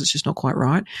data because it's just not quite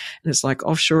right. And it's like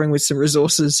offshoring with some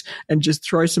resources and just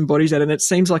throw some bodies at it. And it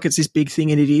seems like it's this big thing,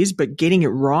 and it is, but getting it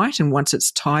right, and once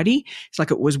it's tidy, it's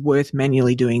like it was worth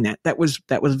manually doing that. That was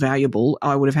valuable.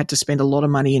 I would have had to spend a lot of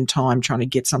money and time trying to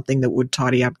get something that would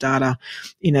tidy up data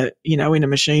in a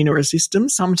machine or a system.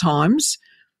 Sometimes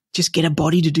just get a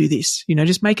body to do this,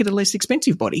 just make it a less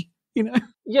expensive body.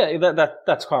 Yeah,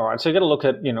 that's quite right. So you got to look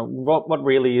at, what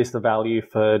really is the value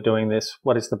for doing this?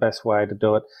 What is the best way to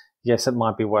do it? Yes, it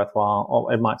might be worthwhile,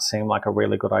 or it might seem like a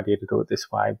really good idea to do it this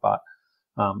way, but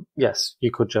yes,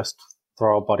 you could just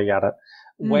throw a body at it.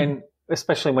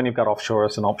 Especially when you've got offshore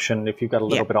as an option, if you've got a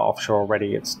little bit of offshore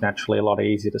already, it's naturally a lot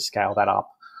easier to scale that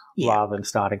up. rather than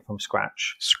starting from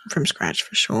scratch. From scratch,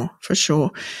 for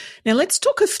sure. Now let's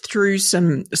talk through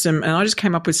some, and I just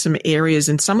came up with some areas,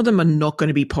 and some of them are not going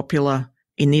to be popular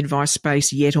in the advice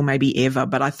space yet or maybe ever,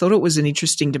 but I thought it was an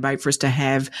interesting debate for us to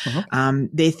have.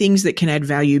 They're things that can add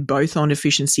value both on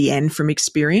efficiency and from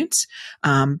experience,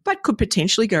 but could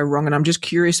potentially go wrong. And I'm just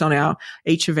curious on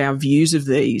each of our views of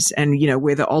these, and, you know,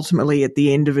 whether ultimately at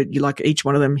the end of it, you like each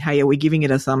one of them, hey, are we giving it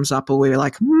a thumbs up, or we're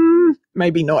like,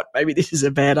 maybe not, maybe this is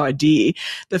a bad idea.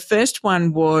 The first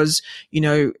one was, you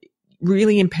know,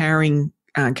 really empowering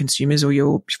consumers or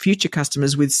your future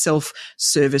customers with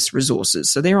self-service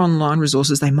resources. So they're online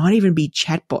resources. They might even be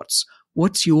chatbots.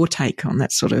 What's your take on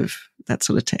that sort of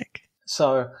tech?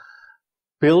 So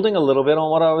building a little bit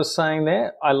on what I was saying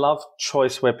there, I love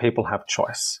choice where people have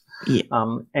choice. Yeah.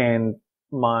 And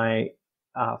my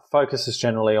focus is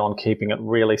generally on keeping it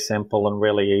really simple and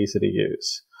really easy to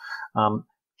use.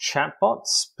 Chatbots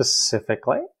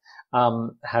specifically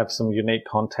have some unique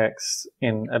contexts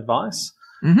in advice.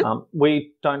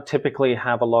 We don't typically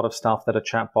have a lot of stuff that a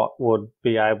chatbot would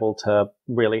be able to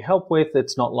really help with.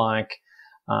 It's not like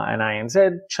an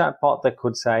ANZ chatbot that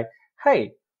could say,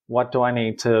 hey, what do I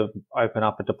need to open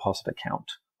up a deposit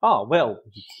account? Oh, well,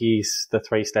 here's the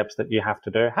 3 steps that you have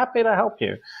to do. Happy to help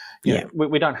you. You know,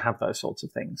 we don't have those sorts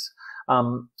of things.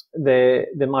 There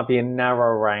might be a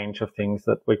narrow range of things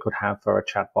that we could have for a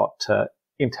chatbot to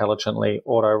intelligently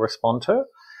auto-respond to.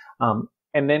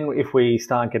 And then if we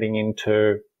start getting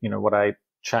into, you know, what a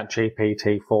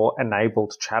ChatGPT-4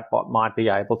 enabled chatbot might be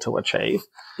able to achieve,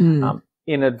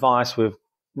 in advice, we've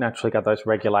naturally got those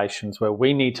regulations where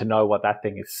we need to know what that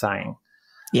thing is saying.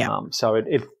 So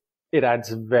it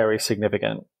adds very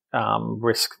significant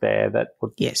risk there that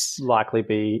would likely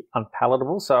be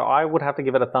unpalatable. So I would have to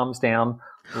give it a thumbs down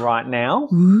right now.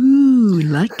 Ooh,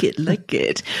 like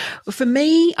it. For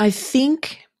me, I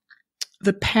think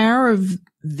the power of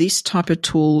this type of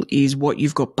tool is what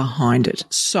you've got behind it.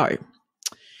 So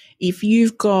if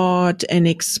you've got an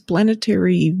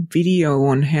explanatory video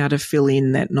on how to fill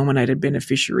in that nominated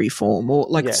beneficiary form, or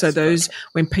like, so those,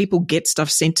 when people get stuff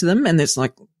sent to them and there's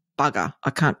like, bugger, I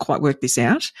can't quite work this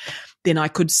out, then I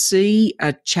could see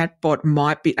a chatbot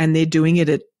might be, and they're doing it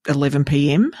at 11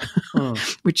 p.m.,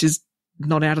 which is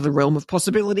not out of the realm of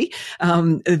possibility,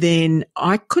 then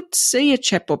I could see a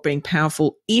chatbot being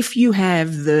powerful if you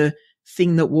have the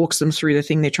thing that walks them through the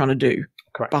thing they're trying to do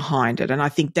behind it. And I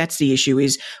think that's the issue,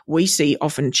 is we see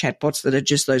often chatbots that are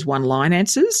just those one-line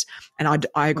answers. And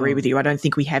I agree with you. I don't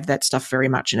think we have that stuff very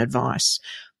much in advice.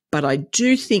 But I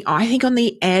think on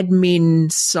the admin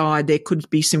side, there could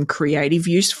be some creative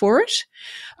use for it.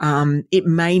 It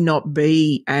may not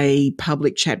be a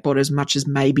public chatbot as much as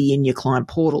maybe in your client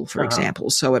portal, for example.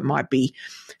 So it might be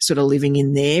sort of living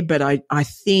in there. But I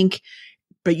think,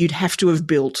 but you'd have to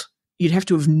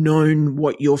have known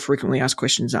what your frequently asked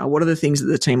questions are. What are the things that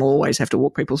the team always have to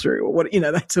walk people through, or what, you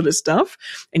know, that sort of stuff.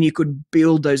 And you could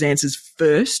build those answers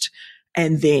first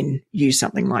and then use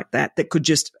something like that could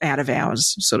just out of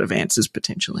hours sort of answers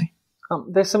potentially.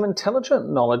 There's some intelligent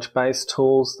knowledge base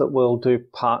tools that will do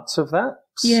parts of that.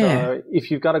 So if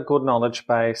you've got a good knowledge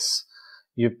base,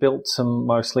 you've built some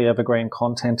mostly evergreen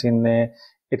content in there,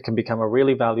 it can become a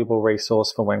really valuable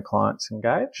resource for when clients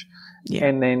engage.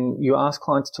 And then you ask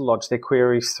clients to lodge their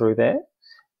queries through there,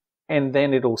 and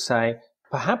then it'll say,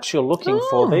 perhaps you're looking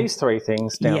for these 3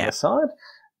 things down the side.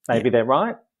 Maybe they're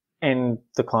right, and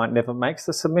the client never makes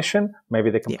the submission. Maybe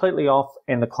they're completely off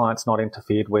and the client's not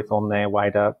interfered with on their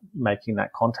way to making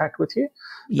that contact with you.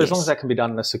 So as long as that can be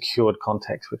done in a secured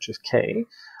context, which is key,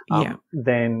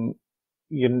 then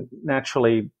you're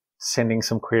naturally sending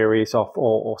some queries off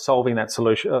or solving that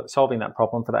solution, solving that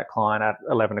problem for that client at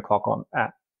 11 o'clock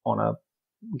on a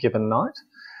given night.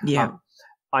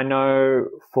 I know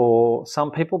for some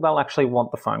people, they'll actually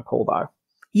want the phone call though.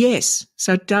 Yes,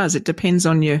 so it does. It depends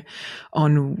on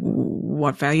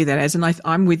what value that has. And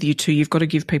I'm with you too. You've got to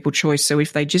give people choice. So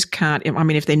if they just can't, I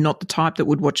mean, if they're not the type that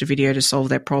would watch a video to solve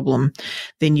that problem,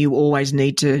 then you always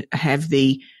need to have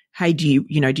the, hey, do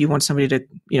you want somebody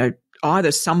to,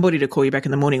 either somebody to call you back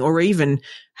in the morning, or even,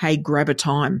 hey, grab a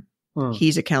time.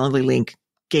 Here's a Calendly link.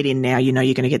 Get in now. You're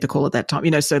going to get the call at that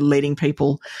time. So letting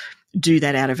people do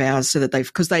that out of hours so that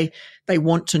because they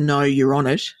want to know you're on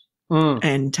it.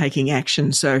 And taking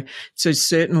action. So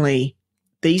certainly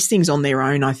these things on their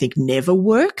own, I think, never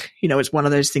work. It's one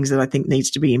of those things that I think needs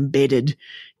to be embedded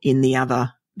in the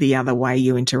other way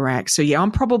you interact. So I'm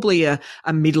probably a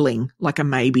middling, like a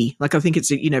maybe. Like I think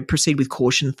it's proceed with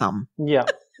caution thumb. Yeah.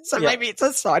 So maybe it's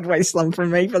a sideways thumb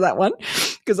from me for that one,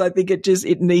 because I think it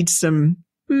needs some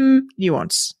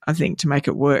nuance, I think, to make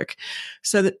it work.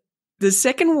 So that The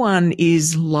second one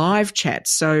is live chat.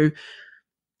 So,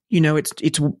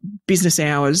 it's business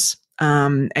hours,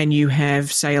 and you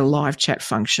have, say, a live chat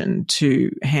function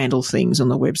to handle things on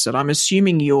the website. I'm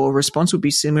assuming your response would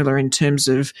be similar in terms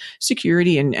of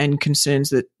security and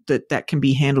concerns that can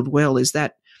be handled well. Is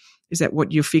that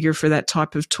what you figure for that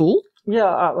type of tool?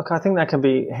 Yeah, look, I think that can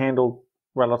be handled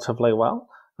relatively well,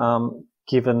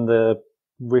 given the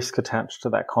risk attached to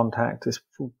that contact is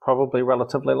probably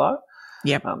relatively low.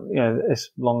 Yep. As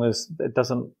long as it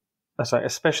doesn't,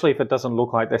 especially if it doesn't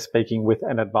look like they're speaking with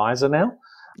an advisor now,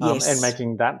 yes. And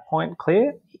making that point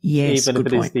clear. Yes, even if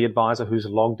it point. is the advisor who's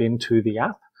logged into the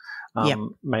app, yep.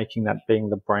 making that being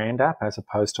the brand app as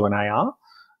opposed to an AR.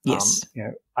 Yes.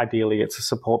 Ideally, it's a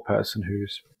support person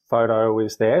whose photo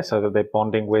is there, so that they're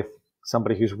bonding with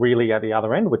somebody who's really at the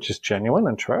other end, which is genuine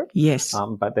and true. Yes.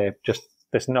 But they're just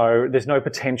there's no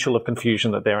potential of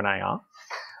confusion that they're an AR.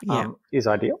 Is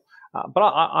ideal. But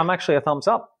I'm actually a thumbs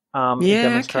up. It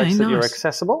demonstrates that you're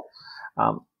accessible.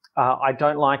 I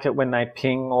don't like it when they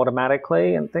ping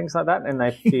automatically and things like that, and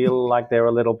they feel like they're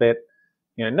a little bit,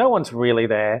 no one's really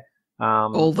there.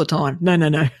 All the time. No.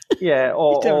 Yeah.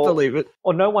 You don't believe it.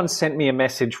 Or no one sent me a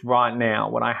message right now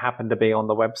when I happen to be on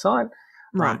the website.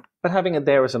 Right. But having it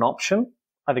there as an option,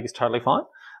 I think is totally fine.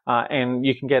 And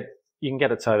you can get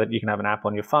it so that you can have an app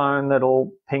on your phone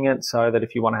that'll ping it, so that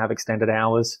if you want to have extended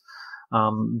hours,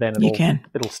 then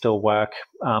it'll still work.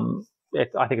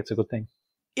 I think it's a good thing.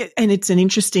 Yeah, and it's an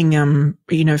interesting,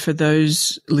 for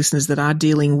those listeners that are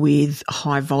dealing with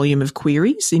high volume of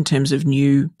queries in terms of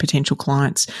new potential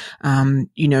clients,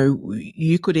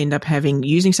 you could end up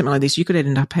using something like this, you could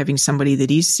end up having somebody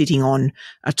that is sitting on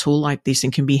a tool like this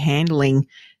and can be handling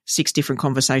 6 different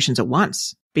conversations at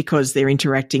once because they're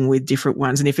interacting with different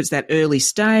ones. And if it's that early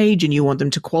stage and you want them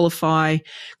to qualify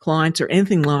clients or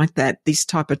anything like that, this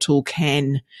type of tool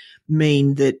can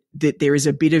mean that there is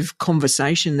a bit of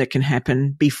conversation that can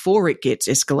happen before it gets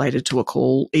escalated to a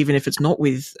call, even if it's not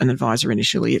with an advisor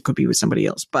initially, it could be with somebody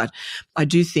else. But I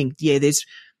do think,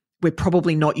 we're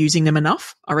probably not using them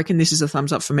enough. I reckon this is a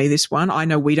thumbs up for me, this one. I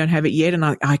know we don't have it yet, and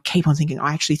I keep on thinking,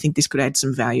 I actually think this could add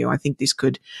some value. I think this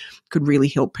could really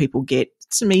help people get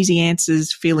some easy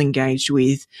answers, feel engaged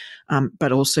with,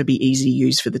 but also be easy to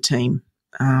use for the team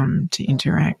to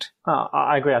interact.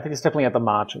 I agree. I think it's definitely at the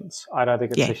margins. I don't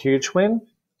think it's a huge win,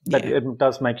 but it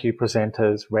does make you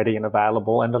presenters ready and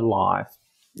available and alive.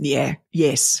 Yeah,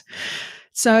 yes.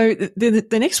 So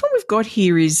the next one we've got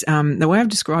here is, the way I've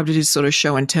described it is sort of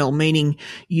show and tell, meaning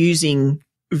using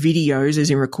videos, as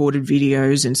in recorded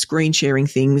videos, and screen sharing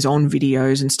things on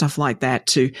videos and stuff like that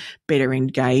to better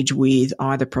engage with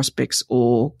either prospects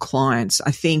or clients.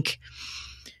 I think,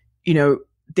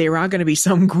 there are going to be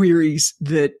some queries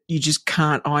that you just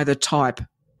can't either type,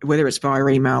 whether it's via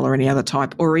email or any other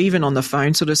type, or even on the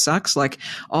phone sort of sucks. Like,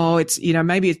 it's,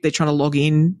 maybe they're trying to log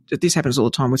in. This happens all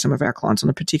the time with some of our clients on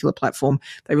a particular platform.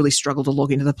 They really struggle to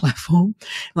log into the platform.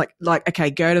 Like, okay,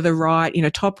 go to the right,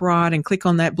 top right and click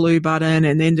on that blue button.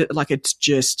 And then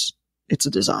it's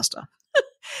a disaster.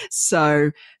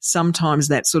 So sometimes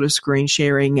that sort of screen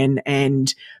sharing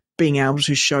and being able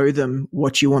to show them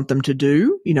what you want them to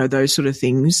do, those sort of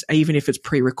things, even if it's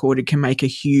pre-recorded, can make a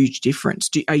huge difference.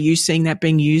 Are you seeing that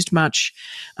being used much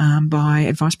by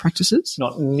advice practices?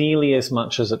 Not nearly as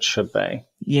much as it should be.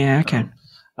 Yeah, okay.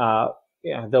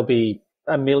 There'll be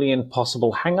a million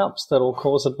possible hang-ups that'll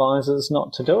cause advisors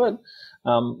not to do it,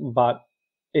 but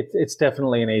it's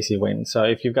definitely an easy win. So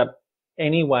if you've got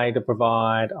any way to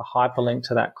provide a hyperlink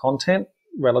to that content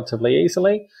relatively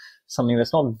easily, something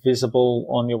that's not visible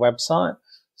on your website,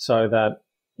 so that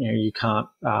you can't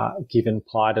give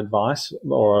implied advice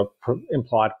or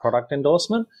implied product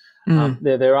endorsement.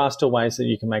 There are still ways that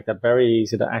you can make that very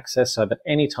easy to access, so that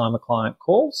anytime a client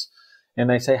calls and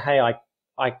they say, hey,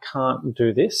 I can't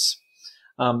do this,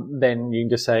 then you can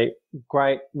just say,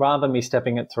 great, rather than me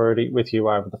stepping it through with you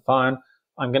over the phone,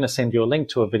 I'm going to send you a link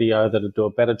to a video that'll do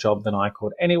a better job than I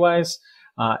could anyways.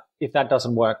 If that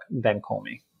doesn't work, then call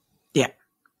me.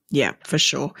 Yeah, for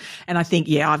sure. And I think,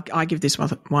 I give this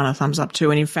one a thumbs up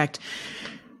too. And in fact,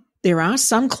 there are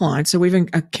some clients, so we've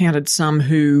encountered some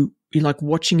who you like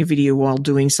watching a video while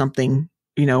doing something,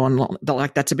 online,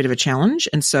 like that's a bit of a challenge.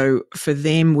 And so for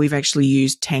them, we've actually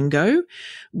used Tango,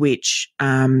 which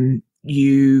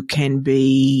you can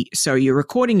so you're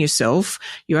recording yourself,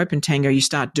 you open Tango, you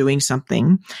start doing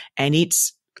something, and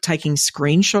it's taking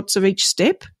screenshots of each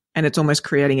step and it's almost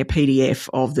creating a PDF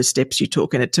of the steps you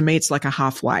took. And to me, it's like a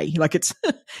halfway. Like it's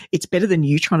better than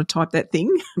you trying to type that thing,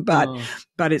 but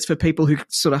it's for people who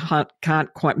sort of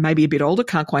can't quite, maybe a bit older,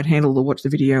 can't quite handle to watch the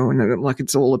video, and like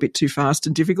it's all a bit too fast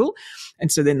and difficult.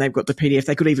 And so then they've got the PDF.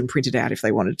 They could even print it out if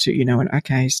they wanted to, and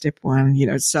okay, step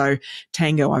one, so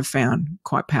Tango I've found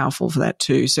quite powerful for that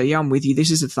too. So yeah, I'm with you. This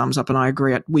is a thumbs up, and I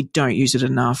agree. We don't use it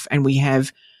enough, and we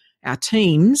have our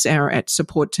teams, our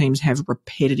support teams have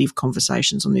repetitive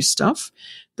conversations on this stuff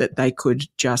that they could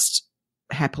just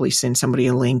happily send somebody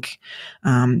a link.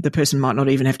 The person might not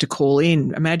even have to call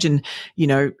in. Imagine,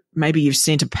 maybe you've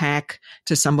sent a pack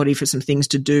to somebody for some things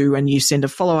to do, and you send a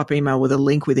follow-up email with a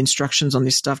link with instructions on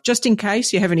this stuff, just in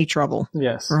case you have any trouble.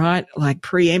 Yes. Right? Like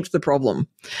preempt the problem.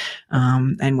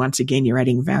 And once again, you're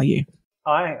adding value.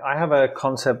 I have a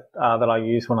concept that I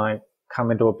use when I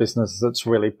come into a business that's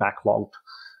really backlogged,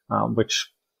 which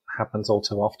happens all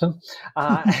too often.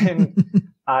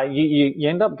 And you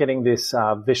end up getting this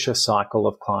vicious cycle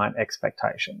of client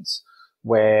expectations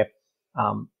where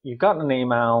you've gotten an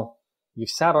email, you've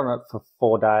sat on it for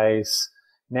 4 days.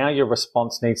 Now your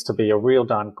response needs to be a real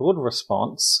darn good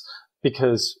response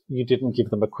because you didn't give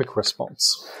them a quick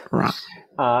response. Right.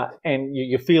 And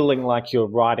you're feeling like you're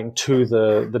riding to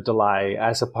the delay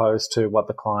as opposed to what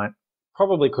the client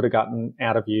probably could have gotten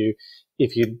out of you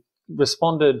if you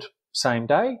responded same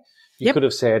day. You could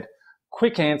have said,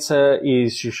 quick answer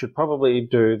is you should probably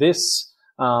do this,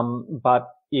 but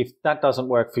if that doesn't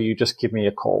work for you, just give me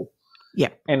a call. Yeah.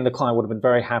 And the client would have been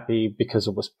very happy because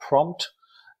it was prompt,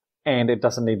 and it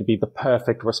doesn't need to be the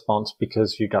perfect response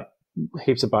because you got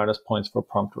heaps of bonus points for a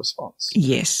prompt response.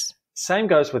 Yes. Same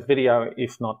goes with video,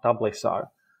 if not doubly so.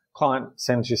 Client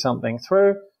sends you something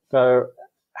through, go,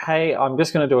 hey, I'm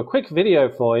just going to do a quick video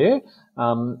for you.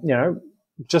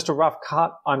 Just a rough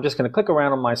cut. I'm just going to click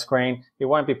around on my screen. It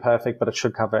won't be perfect, but it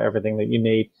should cover everything that you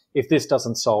need. If this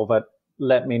doesn't solve it,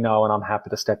 let me know, and I'm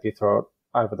happy to step you through it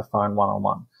over the phone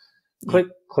one-on-one. Click,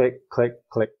 click, click,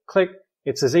 click, click.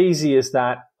 It's as easy as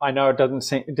that. I know it didn't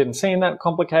seem that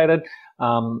complicated.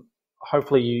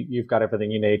 Hopefully you've got everything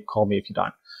you need. Call me if you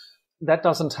don't. That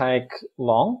doesn't take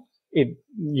long.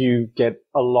 You get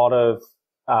a lot of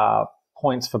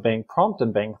points for being prompt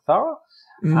and being thorough.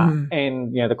 And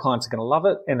the clients are going to love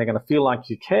it, and they're going to feel like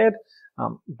you cared.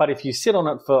 But if you sit on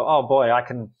it for, oh boy, I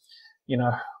can,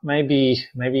 maybe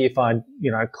if I,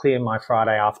 clear my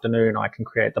Friday afternoon, I can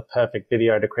create the perfect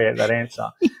video to create that answer.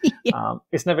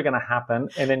 It's never going to happen,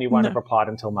 and then you won't have replied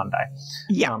until Monday.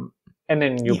 Yeah. And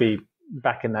then you'll be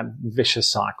back in that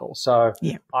vicious cycle. So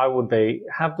I would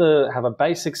have a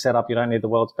basic setup. You don't need the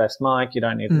world's best mic. You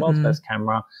don't need the world's best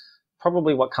camera.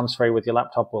 Probably what comes free with your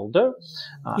laptop will do.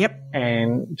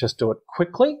 And just do it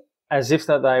quickly, as if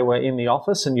that they were in the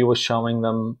office and you were showing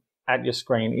them at your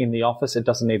screen in the office. It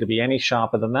doesn't need to be any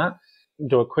sharper than that.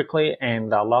 Do it quickly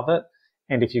and they'll love it.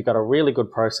 And if you've got a really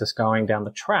good process going down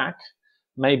the track,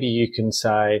 maybe you can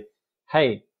say,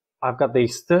 hey, I've got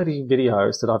these 30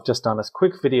 videos that I've just done as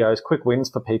quick videos, quick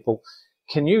wins for people.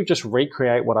 Can you just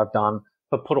recreate what I've done,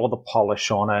 but put all the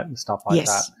polish on it and stuff like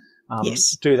that?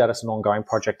 Do that as an ongoing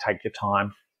project. Take your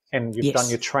time. And you've done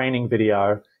your training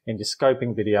video and your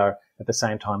scoping video at the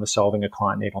same time as solving a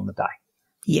client need on the day.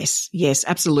 Yes,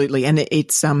 absolutely. And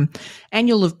it's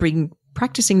annual of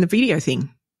practicing the video thing.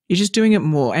 You're just doing it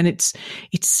more, and it's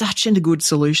such a good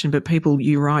solution, but people,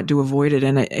 you're right, do avoid it,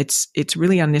 and it's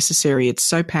really unnecessary. It's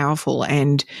so powerful,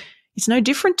 and it's no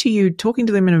different to you talking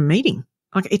to them in a meeting.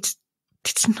 Like it's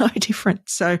no different.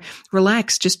 So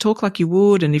relax, just talk like you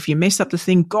would. And if you mess up the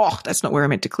thing, that's not where I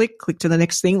meant to click to the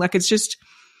next thing. Like it's just,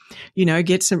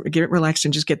 get relaxed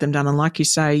and just get them done. And like you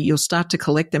say, you'll start to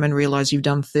collect them and realize you've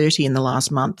done 30 in the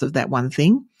last month of that one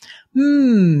thing.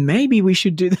 Maybe we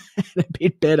should do that a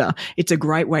bit better. It's a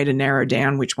great way to narrow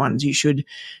down which ones you should,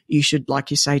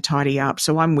 like you say, tidy up.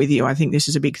 So I'm with you. I think this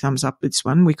is a big thumbs up, this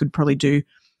one. We could probably do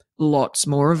lots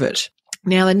more of it.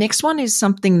 Now, the next one is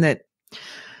something that,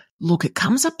 look, it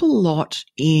comes up a lot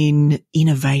in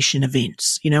innovation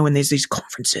events, when there's these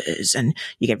conferences and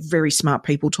you get very smart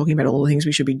people talking about all the things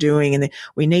we should be doing, and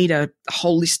we need a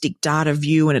holistic data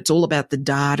view, and it's all about the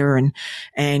data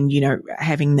and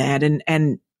having that,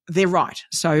 and they're right.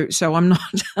 So I'm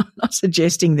not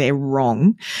suggesting they're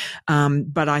wrong.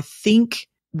 But I think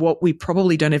what we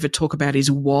probably don't ever talk about is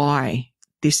why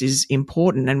this is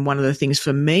important. And one of the things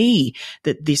for me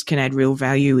that this can add real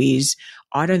value is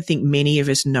I don't think many of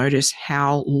us notice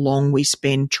how long we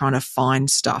spend trying to find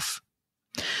stuff.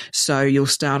 So you'll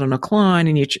start on a client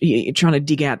and you're trying to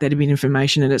dig out that bit of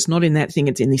information, and it's not in that thing,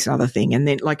 it's in this other thing. And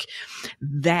then like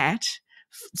that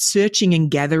searching and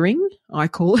gathering, I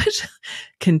call it,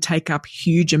 can take up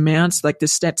huge amounts. Like the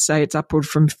stats say it's upward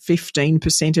from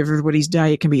 15% of everybody's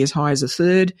day. It can be as high as a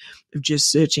third of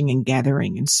just searching and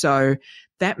gathering. And so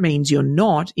that means you're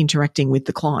not interacting with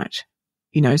the client,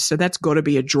 so that's got to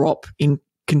be a drop in,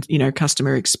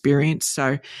 customer experience.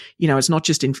 So, it's not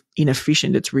just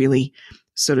inefficient, it's really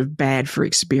sort of bad for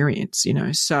experience,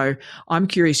 So I'm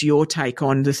curious your take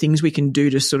on the things we can do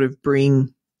to sort of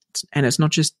bring, and it's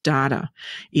not just data,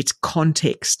 it's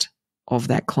context of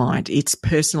that client, it's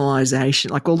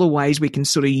personalization, like all the ways we can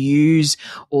sort of use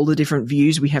all the different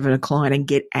views we have in a client and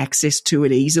get access to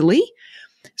it easily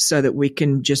so that we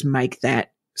can just make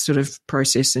that sort of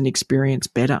process and experience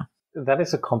better. That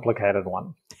is a complicated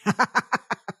one.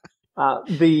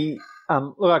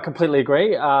 Look, I completely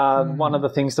agree. One of the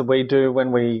things that we do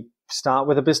when we start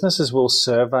with a business is we'll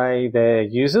survey their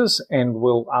users and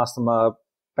we'll ask them about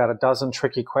a dozen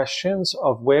tricky questions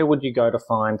of where would you go to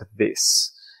find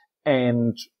this?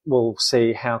 And we'll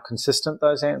see how consistent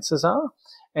those answers are.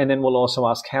 And then we'll also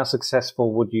ask how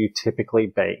successful would you typically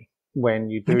be when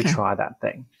you do try that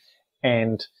thing?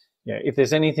 And if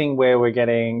there's anything where we're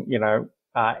getting,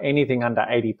 anything under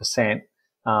 80%,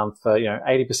 for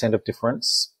 80% of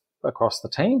difference across the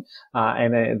team,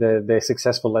 and they're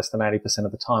successful less than 80%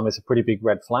 of the time, is a pretty big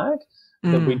red flag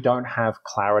that we don't have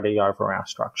clarity over our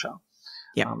structure.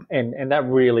 Yeah, and that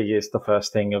really is the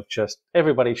first thing of just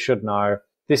everybody should know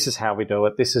this is how we do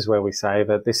it, this is where we save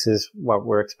it, this is what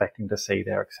we're expecting to see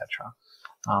there, etc.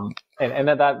 And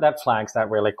that flags that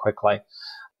really quickly.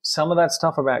 Some of that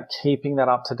stuff about keeping that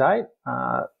up to date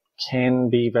can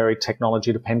be very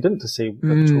technology dependent to see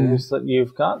the tools that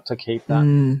you've got to keep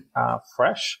that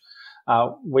fresh.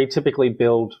 We typically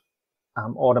build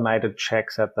automated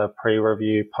checks at the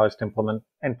pre-review,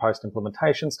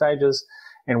 post-implementation stages,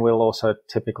 and we'll also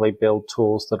typically build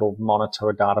tools that will monitor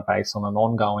a database on an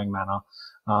ongoing manner,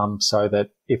 so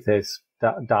that if there's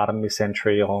data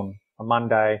misentry on a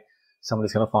Monday,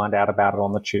 somebody's going to find out about it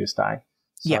on the Tuesday.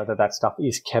 So that stuff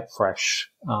is kept fresh.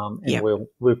 And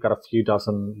we've got a few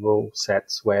dozen rule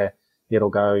sets where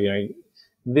it'll go,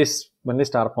 when this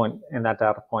data point and that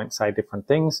data point say different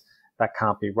things, that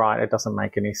can't be right. It doesn't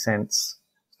make any sense.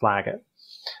 Flag it.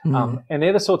 And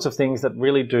they're the sorts of things that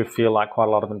really do feel like quite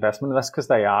a lot of investment. And that's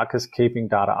because keeping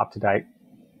data up to date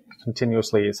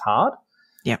continuously is hard.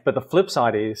 Yeah. But the flip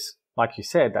side is, like you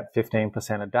said, that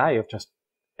 15% a day of just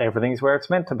everything's where it's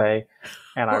meant to be.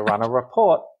 And I run a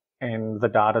report and the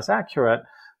data's accurate,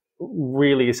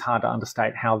 really is hard to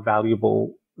understate how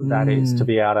valuable that is to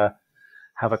be able to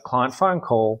have a client phone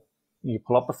call, you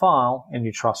pull up the file and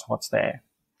you trust what's there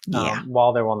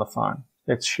while they're on the phone.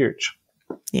 It's huge.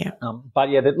 Yeah. But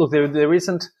look, there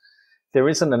isn't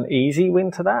an easy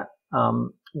win to that.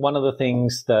 One of the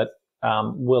things that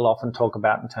we'll often talk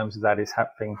about in terms of that is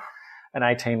having an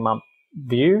 18-month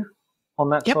view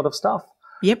on that sort of stuff.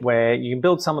 Yep. Where you can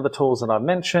build some of the tools that I've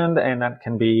mentioned, and that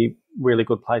can be really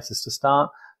good places to start.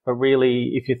 But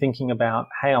really, if you're thinking about,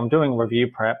 hey, I'm doing review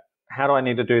prep, how do I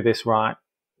need to do this right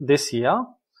this year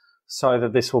so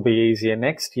that this will be easier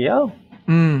next year?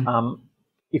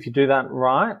 If you do that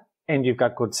right and you've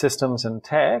got good systems and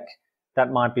tech,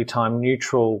 that might be time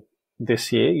neutral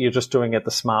this year. You're just doing it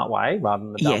the smart way rather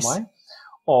than the dumb way.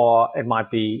 Or it might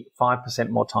be 5%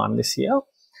 more time this year.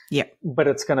 Yeah. But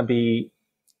it's going to be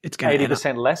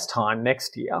 80% less time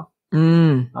next year.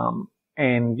 And,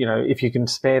 if you can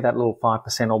spare that little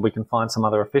 5%, or we can find some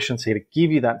other efficiency to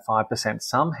give you that 5%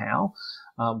 somehow,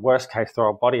 worst case,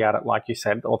 throw a body at it, like you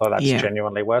said, although that's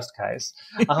genuinely worst case,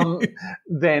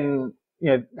 then,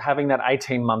 having that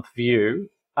 18-month view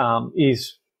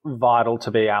is vital to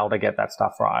be able to get that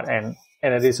stuff right. And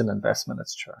it is an investment,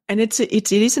 it's true. And it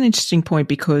is an interesting point,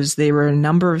 because there are a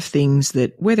number of things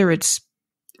that, whether it's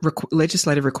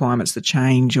legislative requirements that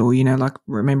change, or, like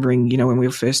remembering, when we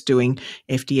were first doing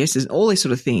FDSs, all these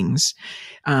sort of things.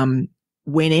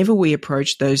 Whenever we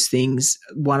approach those things,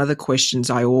 one of the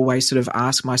questions I always sort of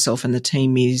ask myself and the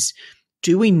team is,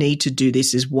 do we need to do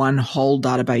this as one whole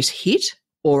database hit,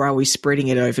 or are we spreading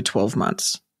it over 12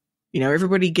 months?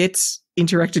 Everybody gets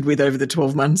interacted with over the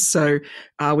 12 months. So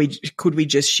could we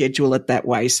just schedule it that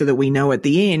way so that we know at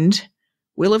the end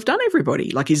we'll have done everybody?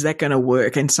 Like, is that going to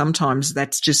work? And sometimes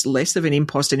that's just less of an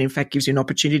impost, and in fact gives you an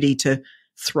opportunity to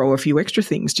throw a few extra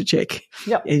things to check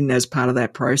in as part of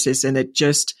that process. And it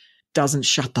just doesn't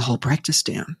shut the whole practice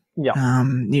down.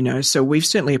 Yeah. So we've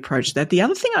certainly approached that. The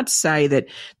other thing I'd say that,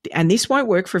 and this won't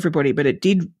work for everybody, but it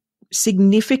did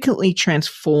significantly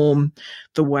transform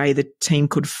the way the team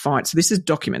could find. So this is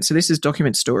document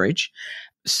storage.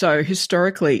 So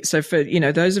historically, so for,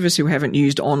 those of us who haven't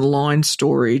used online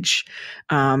storage,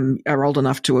 are old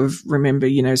enough to have remember,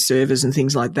 servers and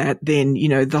things like that, then,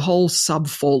 the whole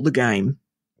subfolder game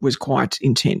was quite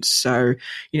intense. So,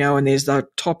 and there's the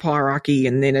top hierarchy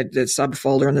and then the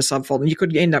subfolder and the subfolder. And you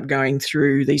could end up going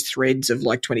through these threads of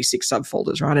like 26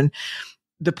 subfolders, right? And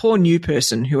the poor new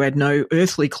person who had no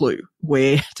earthly clue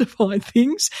where to find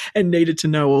things and needed to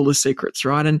know all the secrets,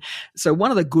 right? And so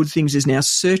one of the good things is now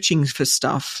searching for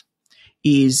stuff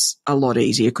is a lot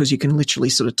easier because you can literally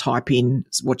sort of type in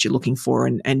what you're looking for,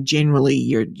 and generally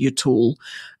your tool,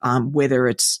 whether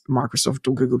it's Microsoft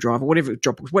or Google Drive or whatever,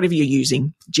 Dropbox, whatever you're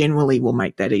using, generally will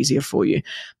make that easier for you.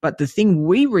 But the thing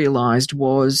we realized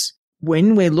was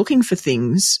when we're looking for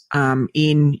things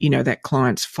in, that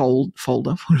client's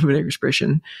folder, for whatever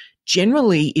expression,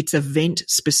 generally it's event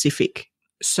specific.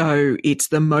 So it's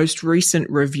the most recent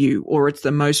review, or it's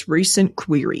the most recent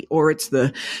query, or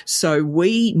so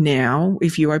we now,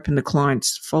 if you open the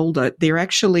client's folder, they're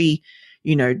actually,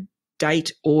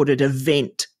 date ordered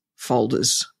event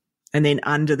folders. And then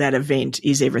under that event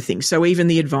is everything. So even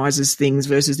the advisors things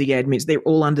versus the admins, they're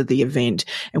all under the event.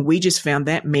 And we just found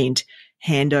that meant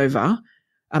handover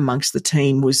amongst the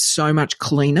team was so much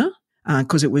cleaner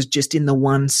because it was just in the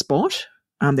one spot.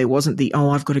 There wasn't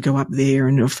I've got to go up there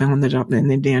and I've found that up and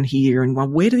then down here. And well,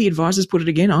 where do the advisors put it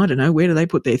again? I don't know. Where do they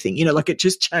put their thing? It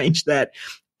just changed that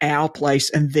our place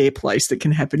and their place that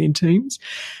can happen in Teams.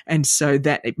 And so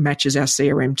that it matches our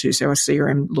CRM too. So our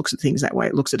CRM looks at things that way.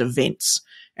 It looks at events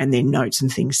and then notes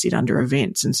and things sit under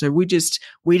events. And so we just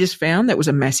found that was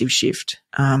a massive shift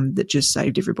that just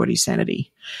saved everybody's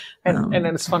sanity. And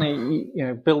it's funny,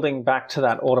 building back to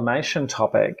that automation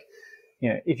topic,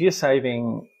 if you're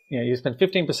saving, you spend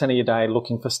 15% of your day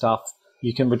looking for stuff,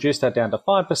 you can reduce that down to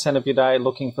 5% of your day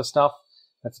looking for stuff.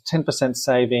 That's a 10%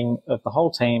 saving of the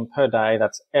whole team per day.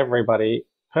 That's everybody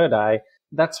per day.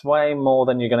 That's way more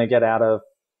than you're going to get out of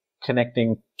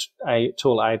connecting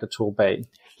tool A to tool B.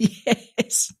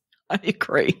 Yes, I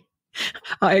agree.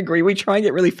 We try and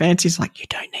get really fancy. It's like, you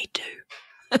don't need to.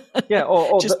 Yeah,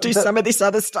 or just do some of this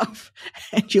other stuff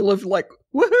and you'll have like,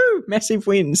 woohoo, massive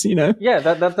wins, Yeah,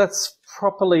 that's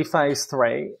properly phase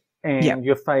 3. And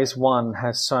your phase 1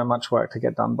 has so much work to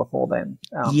get done before then.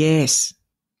 Yes.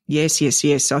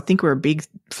 So I think we're a big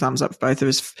thumbs up for both of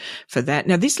us for that.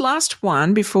 Now, this last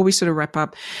one, before we sort of wrap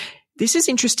up, this is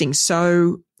interesting.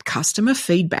 So customer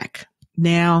feedback.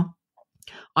 Now,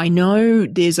 I know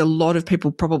there's a lot of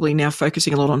people probably now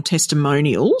focusing a lot on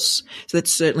testimonials. So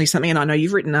that's certainly something. And I know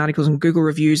you've written articles and Google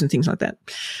reviews and things like that.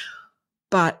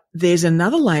 But there's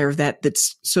another layer of that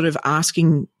that's sort of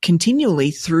asking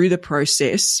continually through the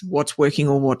process what's working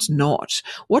or what's not.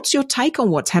 What's your take on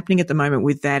what's happening at the moment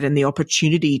with that and the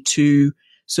opportunity to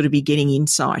sort of be getting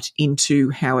insight into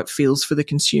how it feels for the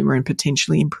consumer and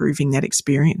potentially improving that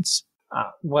experience?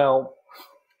 Well,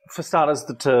 for starters,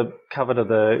 to cover to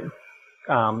the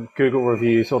Google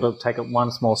review, sort of take it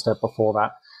one small step before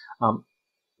that,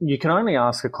 you can only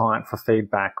ask a client for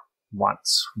feedback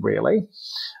once, really.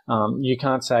 You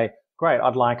can't say, great,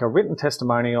 I'd like a written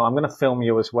testimonial. I'm going to film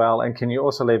you as well. And can you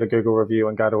also leave a Google review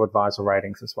and go to advisor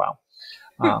ratings as well?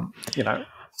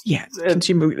 Yeah,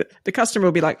 the customer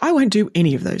will be like, I won't do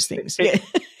any of those things.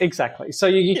 Exactly. So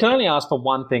you can only ask for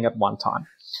one thing at one time.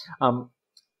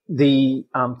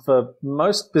 For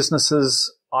most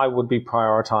businesses, I would be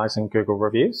prioritizing Google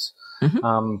reviews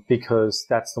because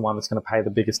that's the one that's going to pay the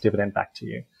biggest dividend back to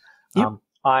you. Yep.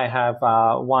 I have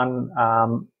one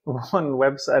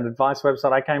website, advice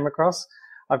website I came across.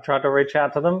 I've tried to reach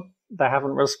out to them. They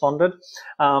haven't responded.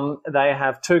 They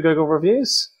have 2 Google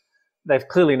reviews. They've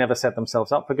clearly never set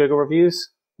themselves up for Google reviews.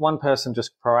 One person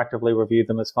just proactively reviewed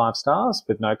them as 5 stars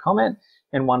with no comment,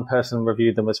 and one person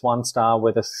reviewed them as 1 star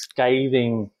with a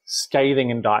scathing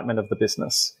indictment of the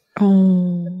business.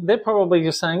 Oh. They're probably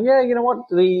just saying, yeah, you know what,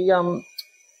 the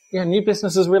new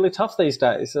business is really tough these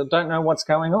days. I don't know what's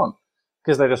going on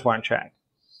because they just won't check.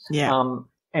 Yeah.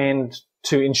 And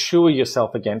to ensure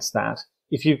yourself against that,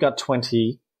 if you've got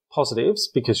 20 positives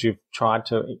because you've tried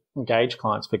to engage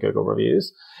clients for Google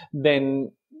reviews,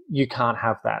 then you can't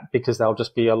have that because they'll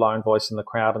just be a lone voice in the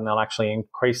crowd and they'll actually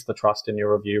increase the trust in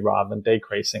your review rather than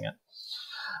decreasing it.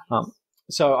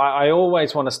 So I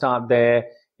always want to start there.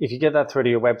 If you get that through to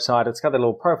your website, it's got their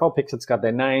little profile pics, it's got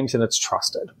their names, and it's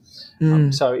trusted.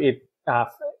 So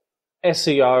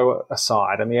SEO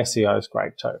aside, and the SEO is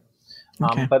great too.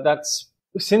 Okay. But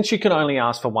since you can only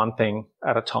ask for one thing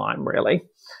at a time, really,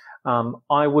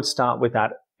 I would start with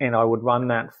that, and I would run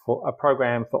that for a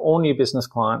program for all new business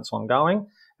clients ongoing,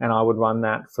 and I would run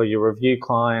that for your review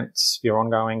clients, your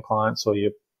ongoing clients, or your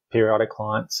periodic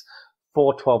clients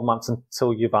for 12 months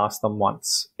until you've asked them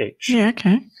once each. Yeah,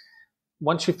 okay.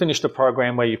 Once you've finished a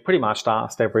program where you've pretty much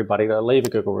asked everybody to leave a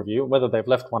Google review, whether they've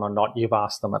left one or not, you've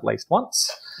asked them at least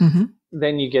once. Mm-hmm.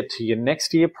 Then you get to your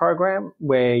next year program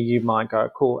where you might go,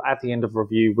 cool, at the end of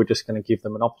review, we're just going to give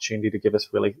them an opportunity to give us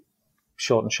really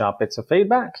short and sharp bits of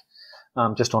feedback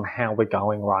just on how we're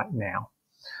going right now.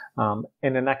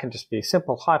 And then that can just be a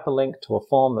simple hyperlink to a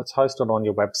form that's hosted on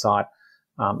your website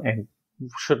and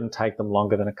shouldn't take them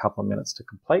longer than a couple of minutes to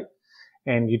complete.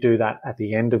 And you do that at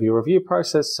the end of your review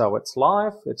process. So it's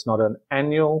live. It's not an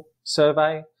annual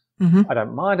survey. Mm-hmm. I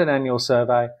don't mind an annual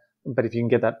survey, but if you can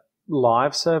get that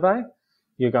live survey,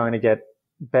 you're going to get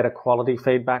better quality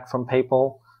feedback from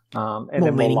people and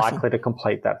they're more likely to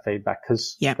complete that feedback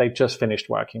because they just finished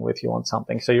working with you on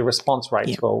something. So your response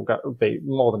rates will be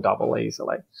more than double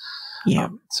easily. Yeah.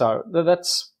 So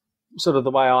that's sort of the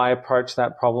way I approach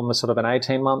that problem, as sort of an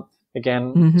 18-month,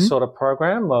 sort of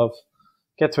program of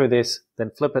get through this, then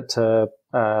flip it to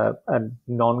a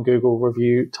non-Google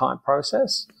review type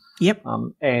process. Yep.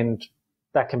 And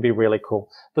that can be really cool.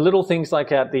 The little things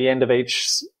like at the end of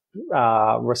each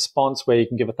response where you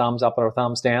can give a thumbs up or a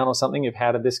thumbs down or something of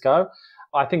how did this go,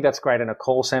 I think that's great in a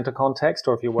call center context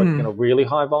or if you're working in a really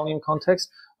high volume context.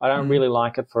 I don't really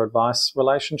like it for advice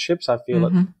relationships. I feel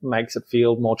it makes it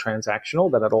feel more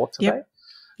transactional than it ought to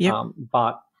be. Yep.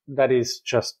 But that is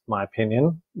just my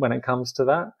opinion when it comes to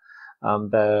that.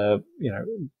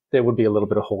 There would be a little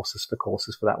bit of horses for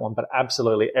courses for that one, but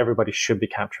absolutely everybody should be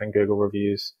capturing Google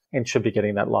reviews and should be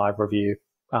getting that live review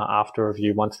after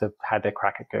review once they've had their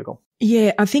crack at Google.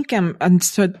 Yeah, I think, and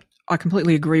so I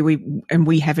completely agree.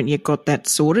 We haven't yet got that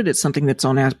sorted. It's something that's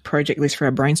on our project list for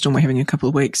our brainstorm. We're having in a couple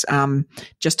of weeks,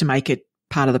 just to make it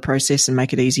part of the process and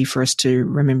make it easy for us to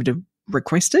remember to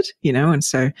request it, and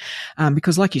so,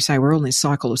 because like you say, we're all in this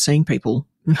cycle of seeing people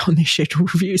on their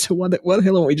scheduled reviews. So why the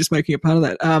hell aren't we just making it part of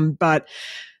that? But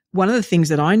one of the things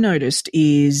that I noticed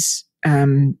is,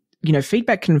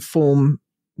 feedback can perform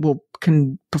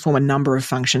a number of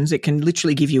functions. It can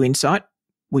literally give you insight,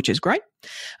 which is great.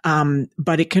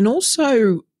 But it can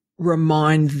also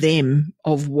remind them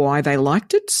of why they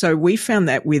liked it. So we found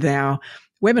that with our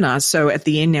webinars. So at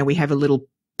the end now we have a little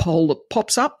poll that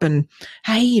pops up and,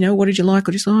 hey, what did you like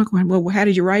or dislike? Well, how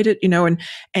did you rate it?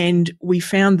 And we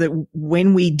found that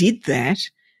when we did that,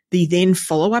 the then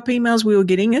follow-up emails we were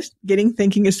getting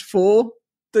thanking us for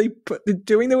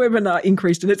doing the webinar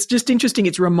increased. And it's just interesting.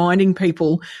 It's reminding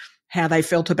people how they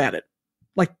felt about it.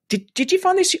 Like, did you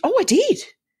find this? Oh, I did.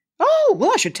 Oh,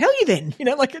 well, I should tell you then.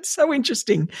 It's so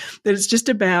interesting that it's just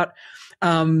about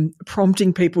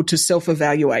prompting people to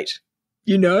self-evaluate,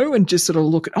 and just sort of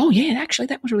look at, oh, yeah, actually,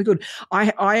 that was really good.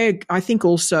 I think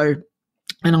also,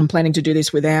 and I'm planning to do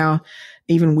this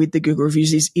even with the Google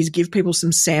reviews, is give people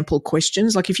some sample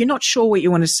questions. Like if you're not sure what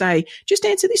you want to say, just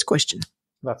answer this question.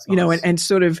 That's nice. And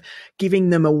sort of giving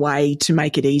them a way to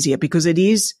make it easier because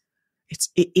it's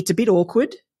a bit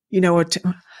awkward,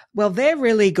 well, they're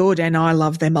really good and I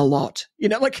love them a lot,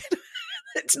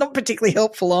 it's not particularly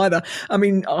helpful either. I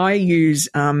mean, I use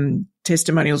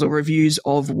testimonials or reviews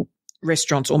of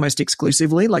restaurants almost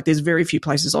exclusively. Like there's very few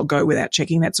places I'll go without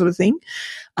checking that sort of thing.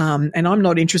 And I'm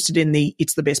not interested in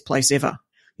it's the best place ever.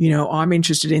 I'm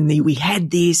interested in we had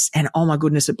this and oh my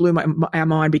goodness, it blew our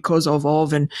mind because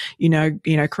of, and,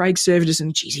 Craig served us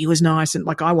and geez, he was nice. And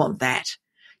I want that,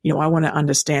 I want to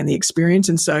understand the experience.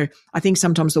 And so I think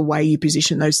sometimes the way you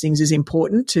position those things is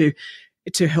important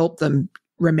to help them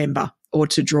remember or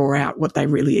to draw out what they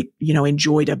really,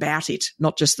 enjoyed about it,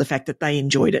 not just the fact that they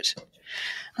enjoyed it.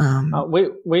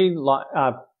 We like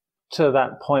to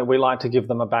that point. We like to give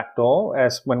them a backdoor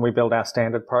as when we build our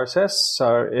standard process.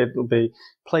 So it will be,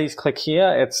 please click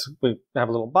here. We have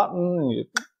a little button. You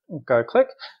go click.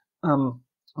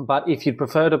 But if you'd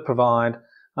prefer to provide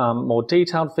more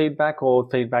detailed feedback or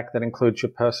feedback that includes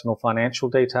your personal financial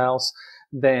details,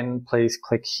 then please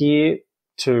click here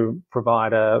to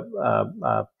provide a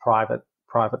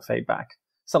private feedback.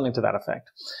 Something to that effect.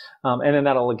 And then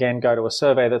that'll again go to a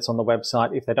survey that's on the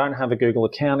website. If they don't have a Google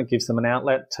account, it gives them an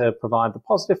outlet to provide the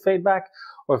positive feedback.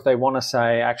 Or if they want to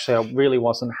say, actually, I really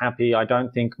wasn't happy, I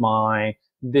don't think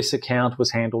this account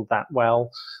was handled that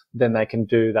well, then they can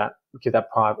do that, give that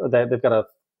private, they've got an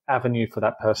avenue for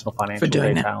that personal financial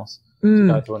details to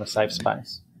go through in a safe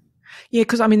space. Yeah,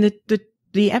 because I mean,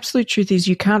 the absolute truth is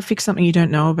you can't fix something you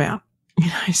don't know about.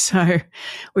 So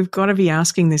we've got to be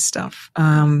asking this stuff.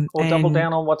 Or double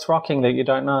down on what's rocking that you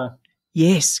don't know.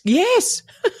 Yes.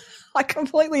 I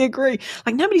completely agree.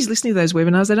 Like nobody's listening to those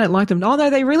webinars. They don't like them. Oh, no,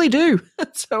 they really do.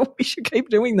 So we should keep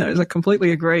doing those. I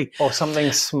completely agree. Or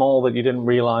something small that you didn't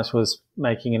realize was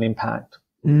making an impact.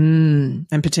 And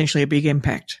potentially a big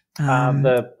impact. I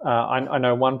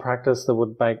know one practice that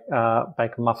would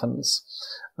bake muffins,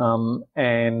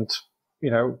 and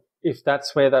if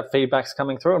that's where that feedback's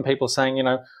coming through, and people saying,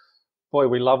 boy,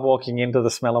 we love walking into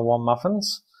the smell of warm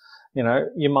muffins.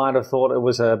 You might have thought it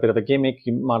was a bit of a gimmick.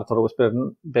 You might have thought it was a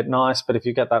bit nice, but if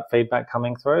you get that feedback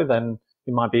coming through, then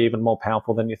it might be even more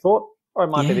powerful than you thought, or it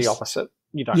might be the opposite.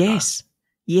 You don't know.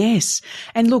 Yes.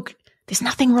 And look, there's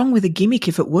nothing wrong with a gimmick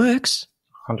if it works.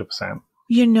 100%.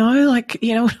 Look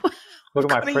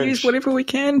at my fridge. Use whatever we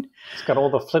can. It's got all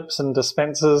the flips and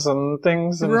dispensers and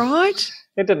things. And right.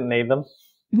 It didn't need them.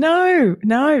 No,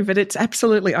 but it's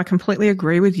absolutely, I completely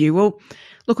agree with you. Well,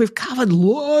 look, we've covered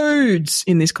loads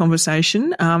in this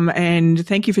conversation, and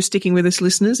thank you for sticking with us,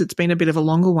 listeners. It's been a bit of a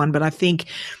longer one, but I think,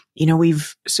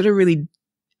 we've sort of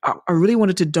I really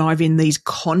wanted to dive in these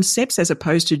concepts as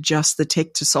opposed to just the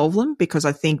tech to solve them, because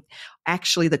I think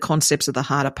actually the concepts are the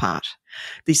harder part,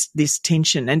 this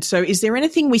tension. And so is there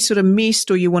anything we sort of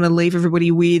missed or you want to leave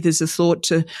everybody with as a thought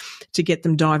to get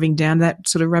them diving down that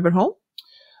sort of rabbit hole?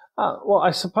 Well,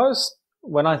 I suppose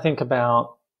when I think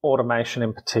about automation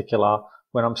in particular,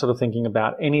 when I'm sort of thinking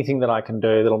about anything that I can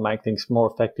do that'll make things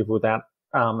more effective without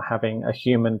having a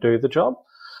human do the job,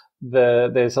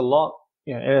 there's a lot,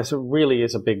 it really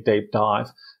is a big deep dive.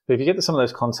 But if you get to some of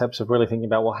those concepts of really thinking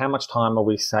about, well, how much time are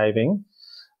we saving,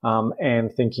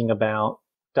 and thinking about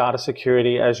data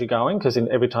security as you're going, because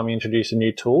every time you introduce a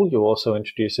new tool, you also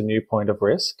introduce a new point of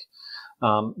risk.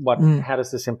 How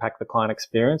does this impact the client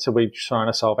experience? Are we trying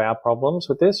to solve our problems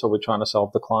with this, or are we trying to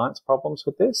solve the client's problems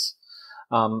with this?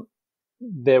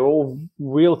 They're all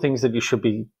real things that you should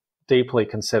be deeply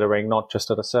considering, not just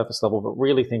at a surface level, but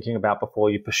really thinking about before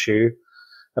you pursue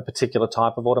a particular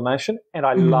type of automation. And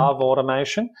I love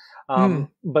automation,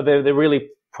 but they're really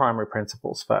primary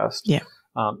principles first. Yeah.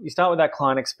 You start with that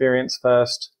client experience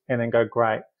first and then go,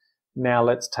 great, now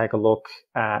let's take a look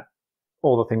at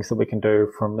all the things that we can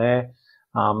do from there.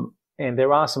 And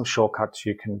there are some shortcuts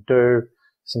you can do,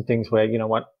 some things where,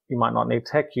 you might not need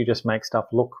tech. You just make stuff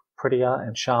look prettier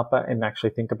and sharper and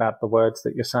actually think about the words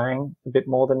that you're saying a bit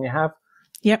more than you have.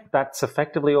 Yep. That's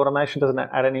effectively automation. Doesn't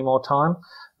add any more time,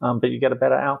 but you get a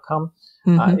better outcome.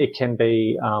 It can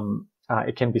be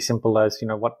simple as,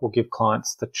 what will give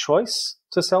clients the choice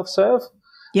to self-serve,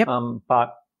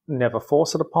 but never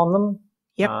force it upon them.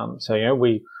 So,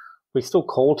 we still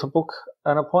call to book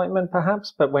an appointment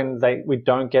perhaps, but when we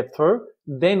don't get through,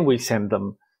 then we send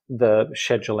them the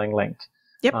scheduling link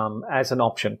as an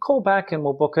option. Call back and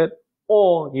we'll book it,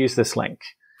 or use this link.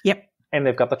 And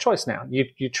they've got the choice now.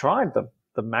 You tried the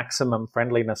maximum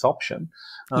friendliness option,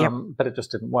 but it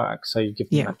just didn't work. So you give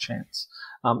them a chance,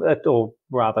 or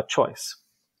rather choice.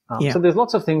 So there's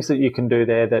lots of things that you can do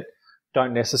there that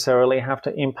don't necessarily have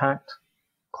to impact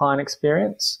client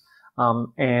experience.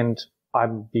 And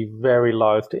I'd be very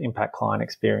loath to impact client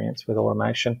experience with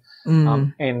automation.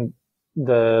 And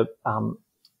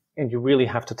you really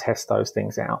have to test those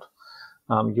things out.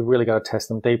 You really got to test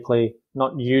them deeply,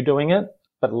 not you doing it,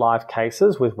 but live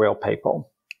cases with real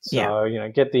people. So,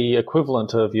 get the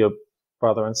equivalent of your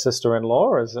brother and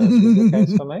sister-in-law, as was the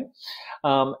case for me.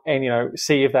 And,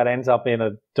 see if that ends up in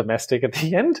a domestic at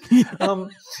the end.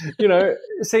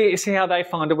 See how they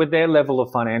find it with their level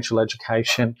of financial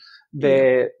education,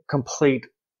 their complete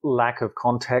lack of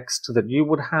context that you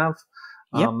would have,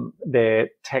 their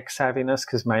tech savviness,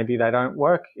 because maybe they don't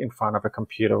work in front of a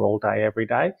computer all day, every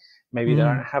day. Maybe they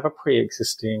don't have a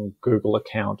pre-existing Google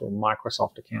account or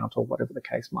Microsoft account or whatever the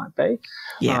case might be.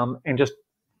 And just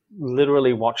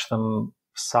literally watch them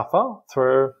suffer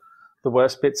through the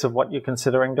worst bits of what you're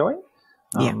considering doing.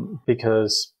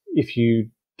 Because if you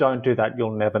don't do that,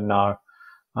 you'll never know.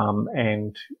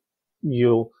 And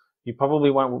you probably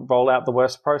won't roll out the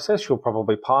worst process. You'll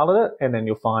probably pilot it, and then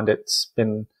you'll find it's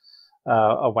been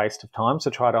a waste of time. So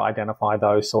try to identify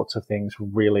those sorts of things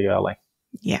really early.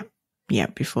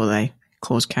 Before they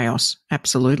cause chaos.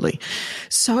 Absolutely.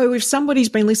 So if somebody's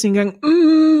been listening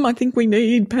going, I think we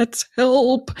need Pat's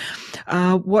help,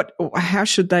 how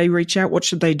should they reach out? What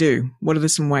should they do? What are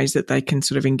some ways that they can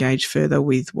sort of engage further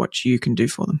with what you can do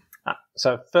for them?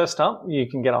 So first up, you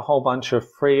can get a whole bunch of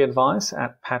free advice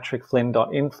at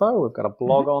patrickflynn.info. We've got a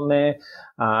blog on there.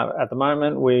 At the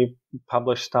moment, we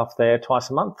publish stuff there twice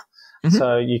a month.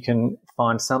 So you can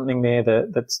find something there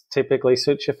that's typically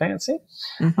suits your fancy.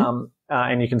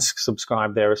 And you can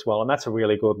subscribe there as well. And that's a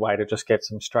really good way to just get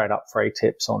some straight up free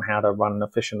tips on how to run an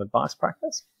efficient advice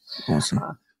practice.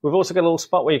 Awesome. We've also got a little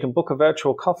spot where you can book a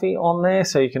virtual coffee on there.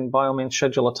 So you can by all means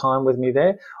schedule a time with me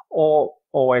there, or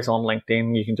always on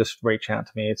LinkedIn. You can just reach out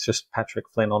to me. It's just Patrick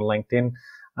Flynn on LinkedIn.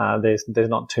 There's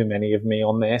not too many of me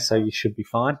on there, so you should be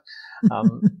fine.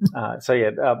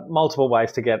 Multiple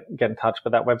ways to get in touch,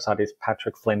 but that website is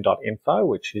patrickflynn.info,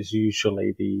 which is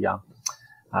usually the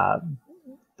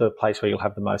place where you'll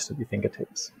have the most at your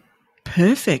fingertips.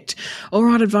 Perfect. All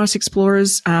right, Advice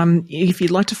Explorers, if you'd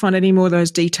like to find any more of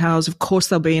those details, of course,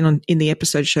 they'll be in the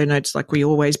episode show notes like we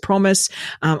always promise,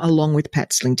 along with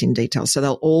Pat's LinkedIn details. So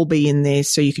they'll all be in there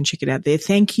so you can check it out there.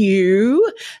 Thank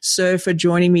you, sir, for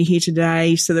joining me here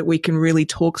today so that we can really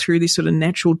talk through this sort of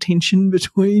natural tension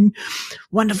between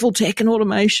wonderful tech and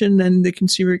automation and the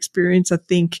consumer experience. I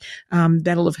think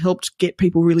that'll have helped get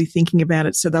people really thinking about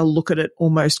it so they'll look at it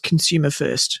almost consumer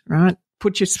first, right?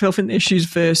 Put yourself in their shoes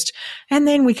first, and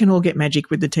then we can all get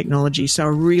magic with the technology. So I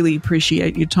really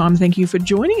appreciate your time. Thank you for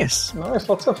joining us. Nice,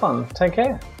 lots of fun. Take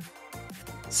care.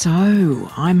 So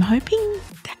I'm hoping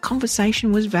that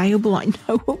conversation was valuable. I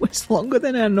know it was longer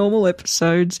than our normal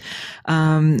episodes,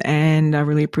 and I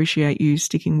really appreciate you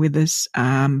sticking with us.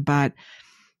 But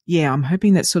yeah, I'm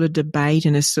hoping that sort of debate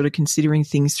and us sort of considering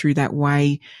things through that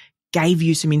way gave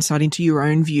you some insight into your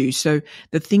own view. So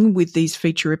the thing with these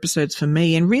feature episodes for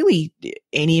me, and really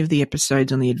any of the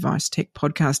episodes on the AdviceTech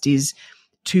podcast, is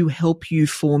to help you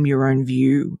form your own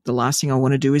view. The last thing I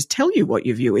want to do is tell you what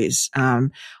your view is. I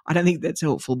don't think that's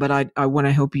helpful, but I want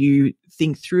to help you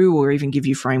think through or even give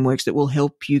you frameworks that will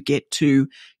help you get to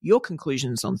your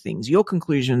conclusions on things, your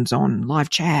conclusions on live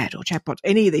chat or chatbot,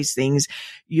 any of these things.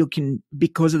 You can,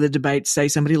 because of the debate, say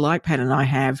somebody like Pat and I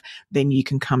have, then you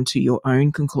can come to your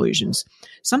own conclusions.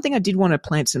 Something I did want to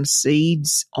plant some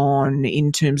seeds on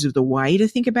in terms of the way to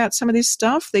think about some of this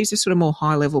stuff, these are sort of more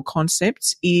high level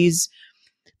concepts, is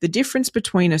the difference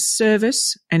between a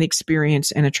service, an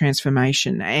experience, and a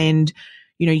transformation. And,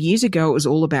 you know, years ago, it was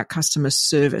all about customer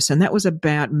service, and that was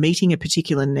about meeting a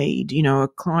particular need. You know, a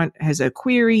client has a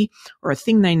query or a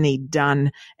thing they need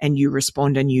done, and you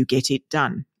respond and you get it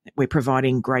done. We're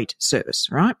providing great service,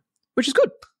 right? Which is good.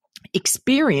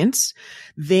 Experience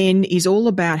then is all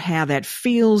about how that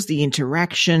feels, the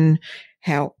interaction,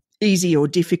 how easy or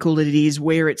difficult it is,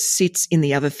 where it sits in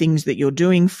the other things that you're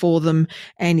doing for them,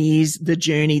 and is the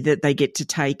journey that they get to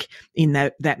take in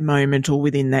that moment or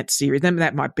within that series.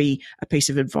 That might be a piece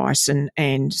of advice.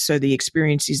 And so the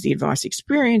experience is the advice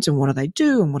experience, and what do they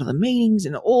do, and what are the meanings,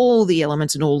 and all the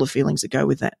elements and all the feelings that go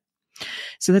with that.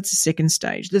 So that's the second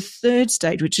stage. The third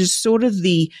stage, which is sort of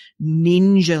the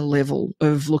ninja level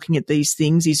of looking at these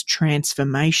things, is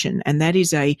transformation. And that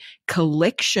is a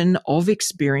collection of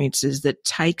experiences that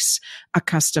takes a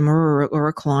customer or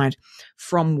a client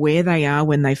from where they are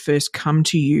when they first come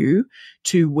to you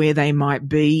to where they might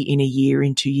be in a year,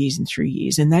 in 2 years, in 3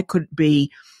 years. And that could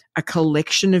be a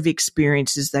collection of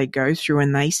experiences they go through,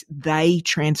 and they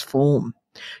transform.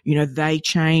 You know, they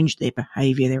change their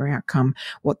behavior, their outcome,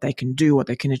 what they can do, what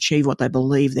they can achieve, what they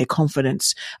believe, their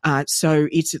confidence. So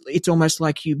it's almost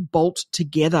like you bolt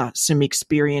together some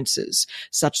experiences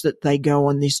such that they go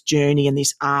on this journey and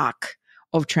this arc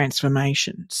of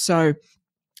transformation. So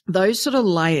those sort of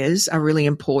layers are really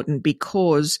important,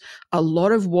 because a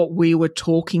lot of what we were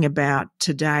talking about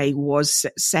today was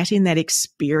sat in that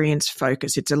experience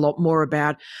focus. It's a lot more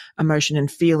about emotion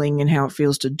and feeling and how it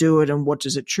feels to do it and what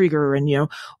does it trigger and, you know,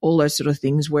 all those sort of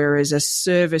things. Whereas a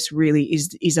service really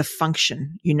is a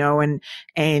function, you know,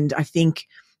 and I think,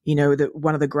 you know, that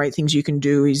one of the great things you can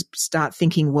do is start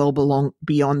thinking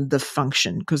beyond the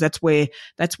function, because that's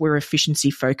where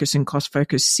efficiency focus and cost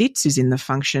focus sits, is in the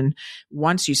function.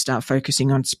 Once you start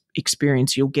focusing on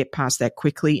experience, you'll get past that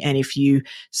quickly. And if you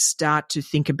start to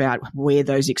think about where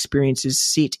those experiences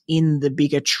sit in the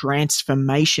bigger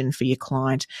transformation for your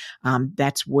client,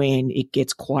 that's when it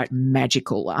gets quite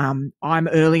magical. I'm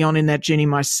early on in that journey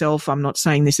myself. I'm not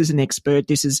saying this is an expert.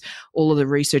 This is all of the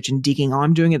research and digging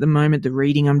I'm doing at the moment, the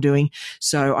reading I'm doing.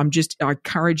 So I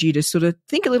encourage you to sort of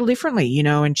think a little differently, you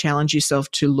know, and challenge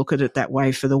yourself to look at it that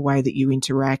way for the way that you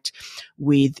interact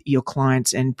with your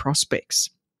clients and prospects.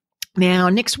 Now,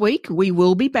 next week, we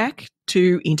will be back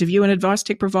to interview an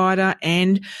AdviceTech provider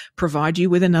and provide you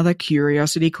with another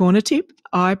Curiosity Corner tip,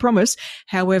 I promise.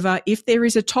 However, if there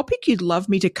is a topic you'd love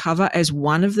me to cover as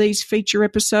one of these feature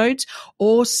episodes,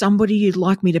 or somebody you'd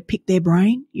like me to pick their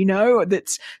brain, you know,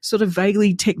 that's sort of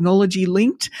vaguely technology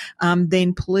linked,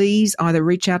 then please either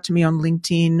reach out to me on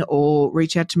LinkedIn or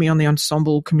reach out to me on the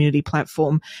Ensombl community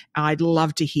platform. I'd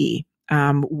love to hear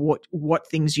what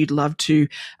things you'd love to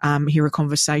hear a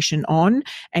conversation on.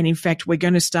 And in fact, we're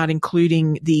going to start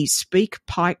including the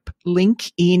SpeakPipe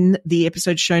link in the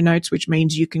episode show notes, which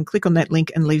means you can click on that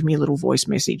link and leave me a little voice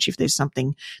message if there's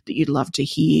something that you'd love to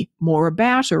hear more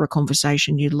about, or a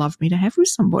conversation you'd love me to have with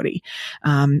somebody.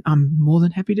 I'm more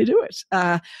than happy to do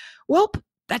it. Well,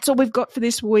 That's all we've got for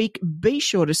this week. Be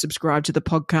sure to subscribe to the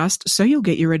podcast so you'll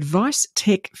get your Advice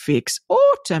Tech fix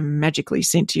automatically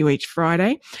sent to you each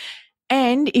Friday.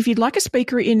 And if you'd like a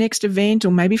speaker at your next event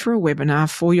or maybe for a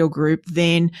webinar for your group,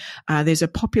 then there's a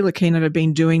popular keynote I've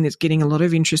been doing that's getting a lot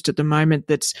of interest at the moment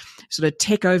that's sort of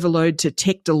tech overload to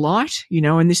tech delight,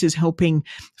 and this is helping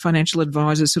financial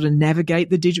advisors sort of navigate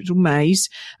the digital maze.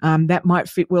 That might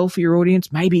fit well for your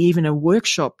audience, maybe even a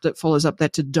workshop that follows up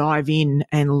that to dive in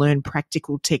and learn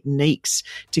practical techniques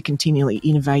to continually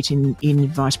innovate in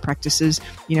advice practices.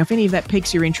 If any of that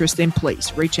piques your interest, then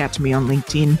please reach out to me on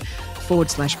LinkedIn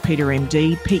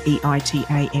 /PeterMD,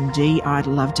 PEITAMD. I'd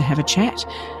love to have a chat.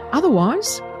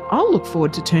 Otherwise, I'll look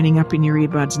forward to turning up in your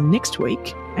earbuds next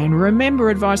week. And remember,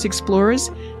 Advice Explorers,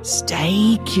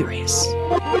 stay curious.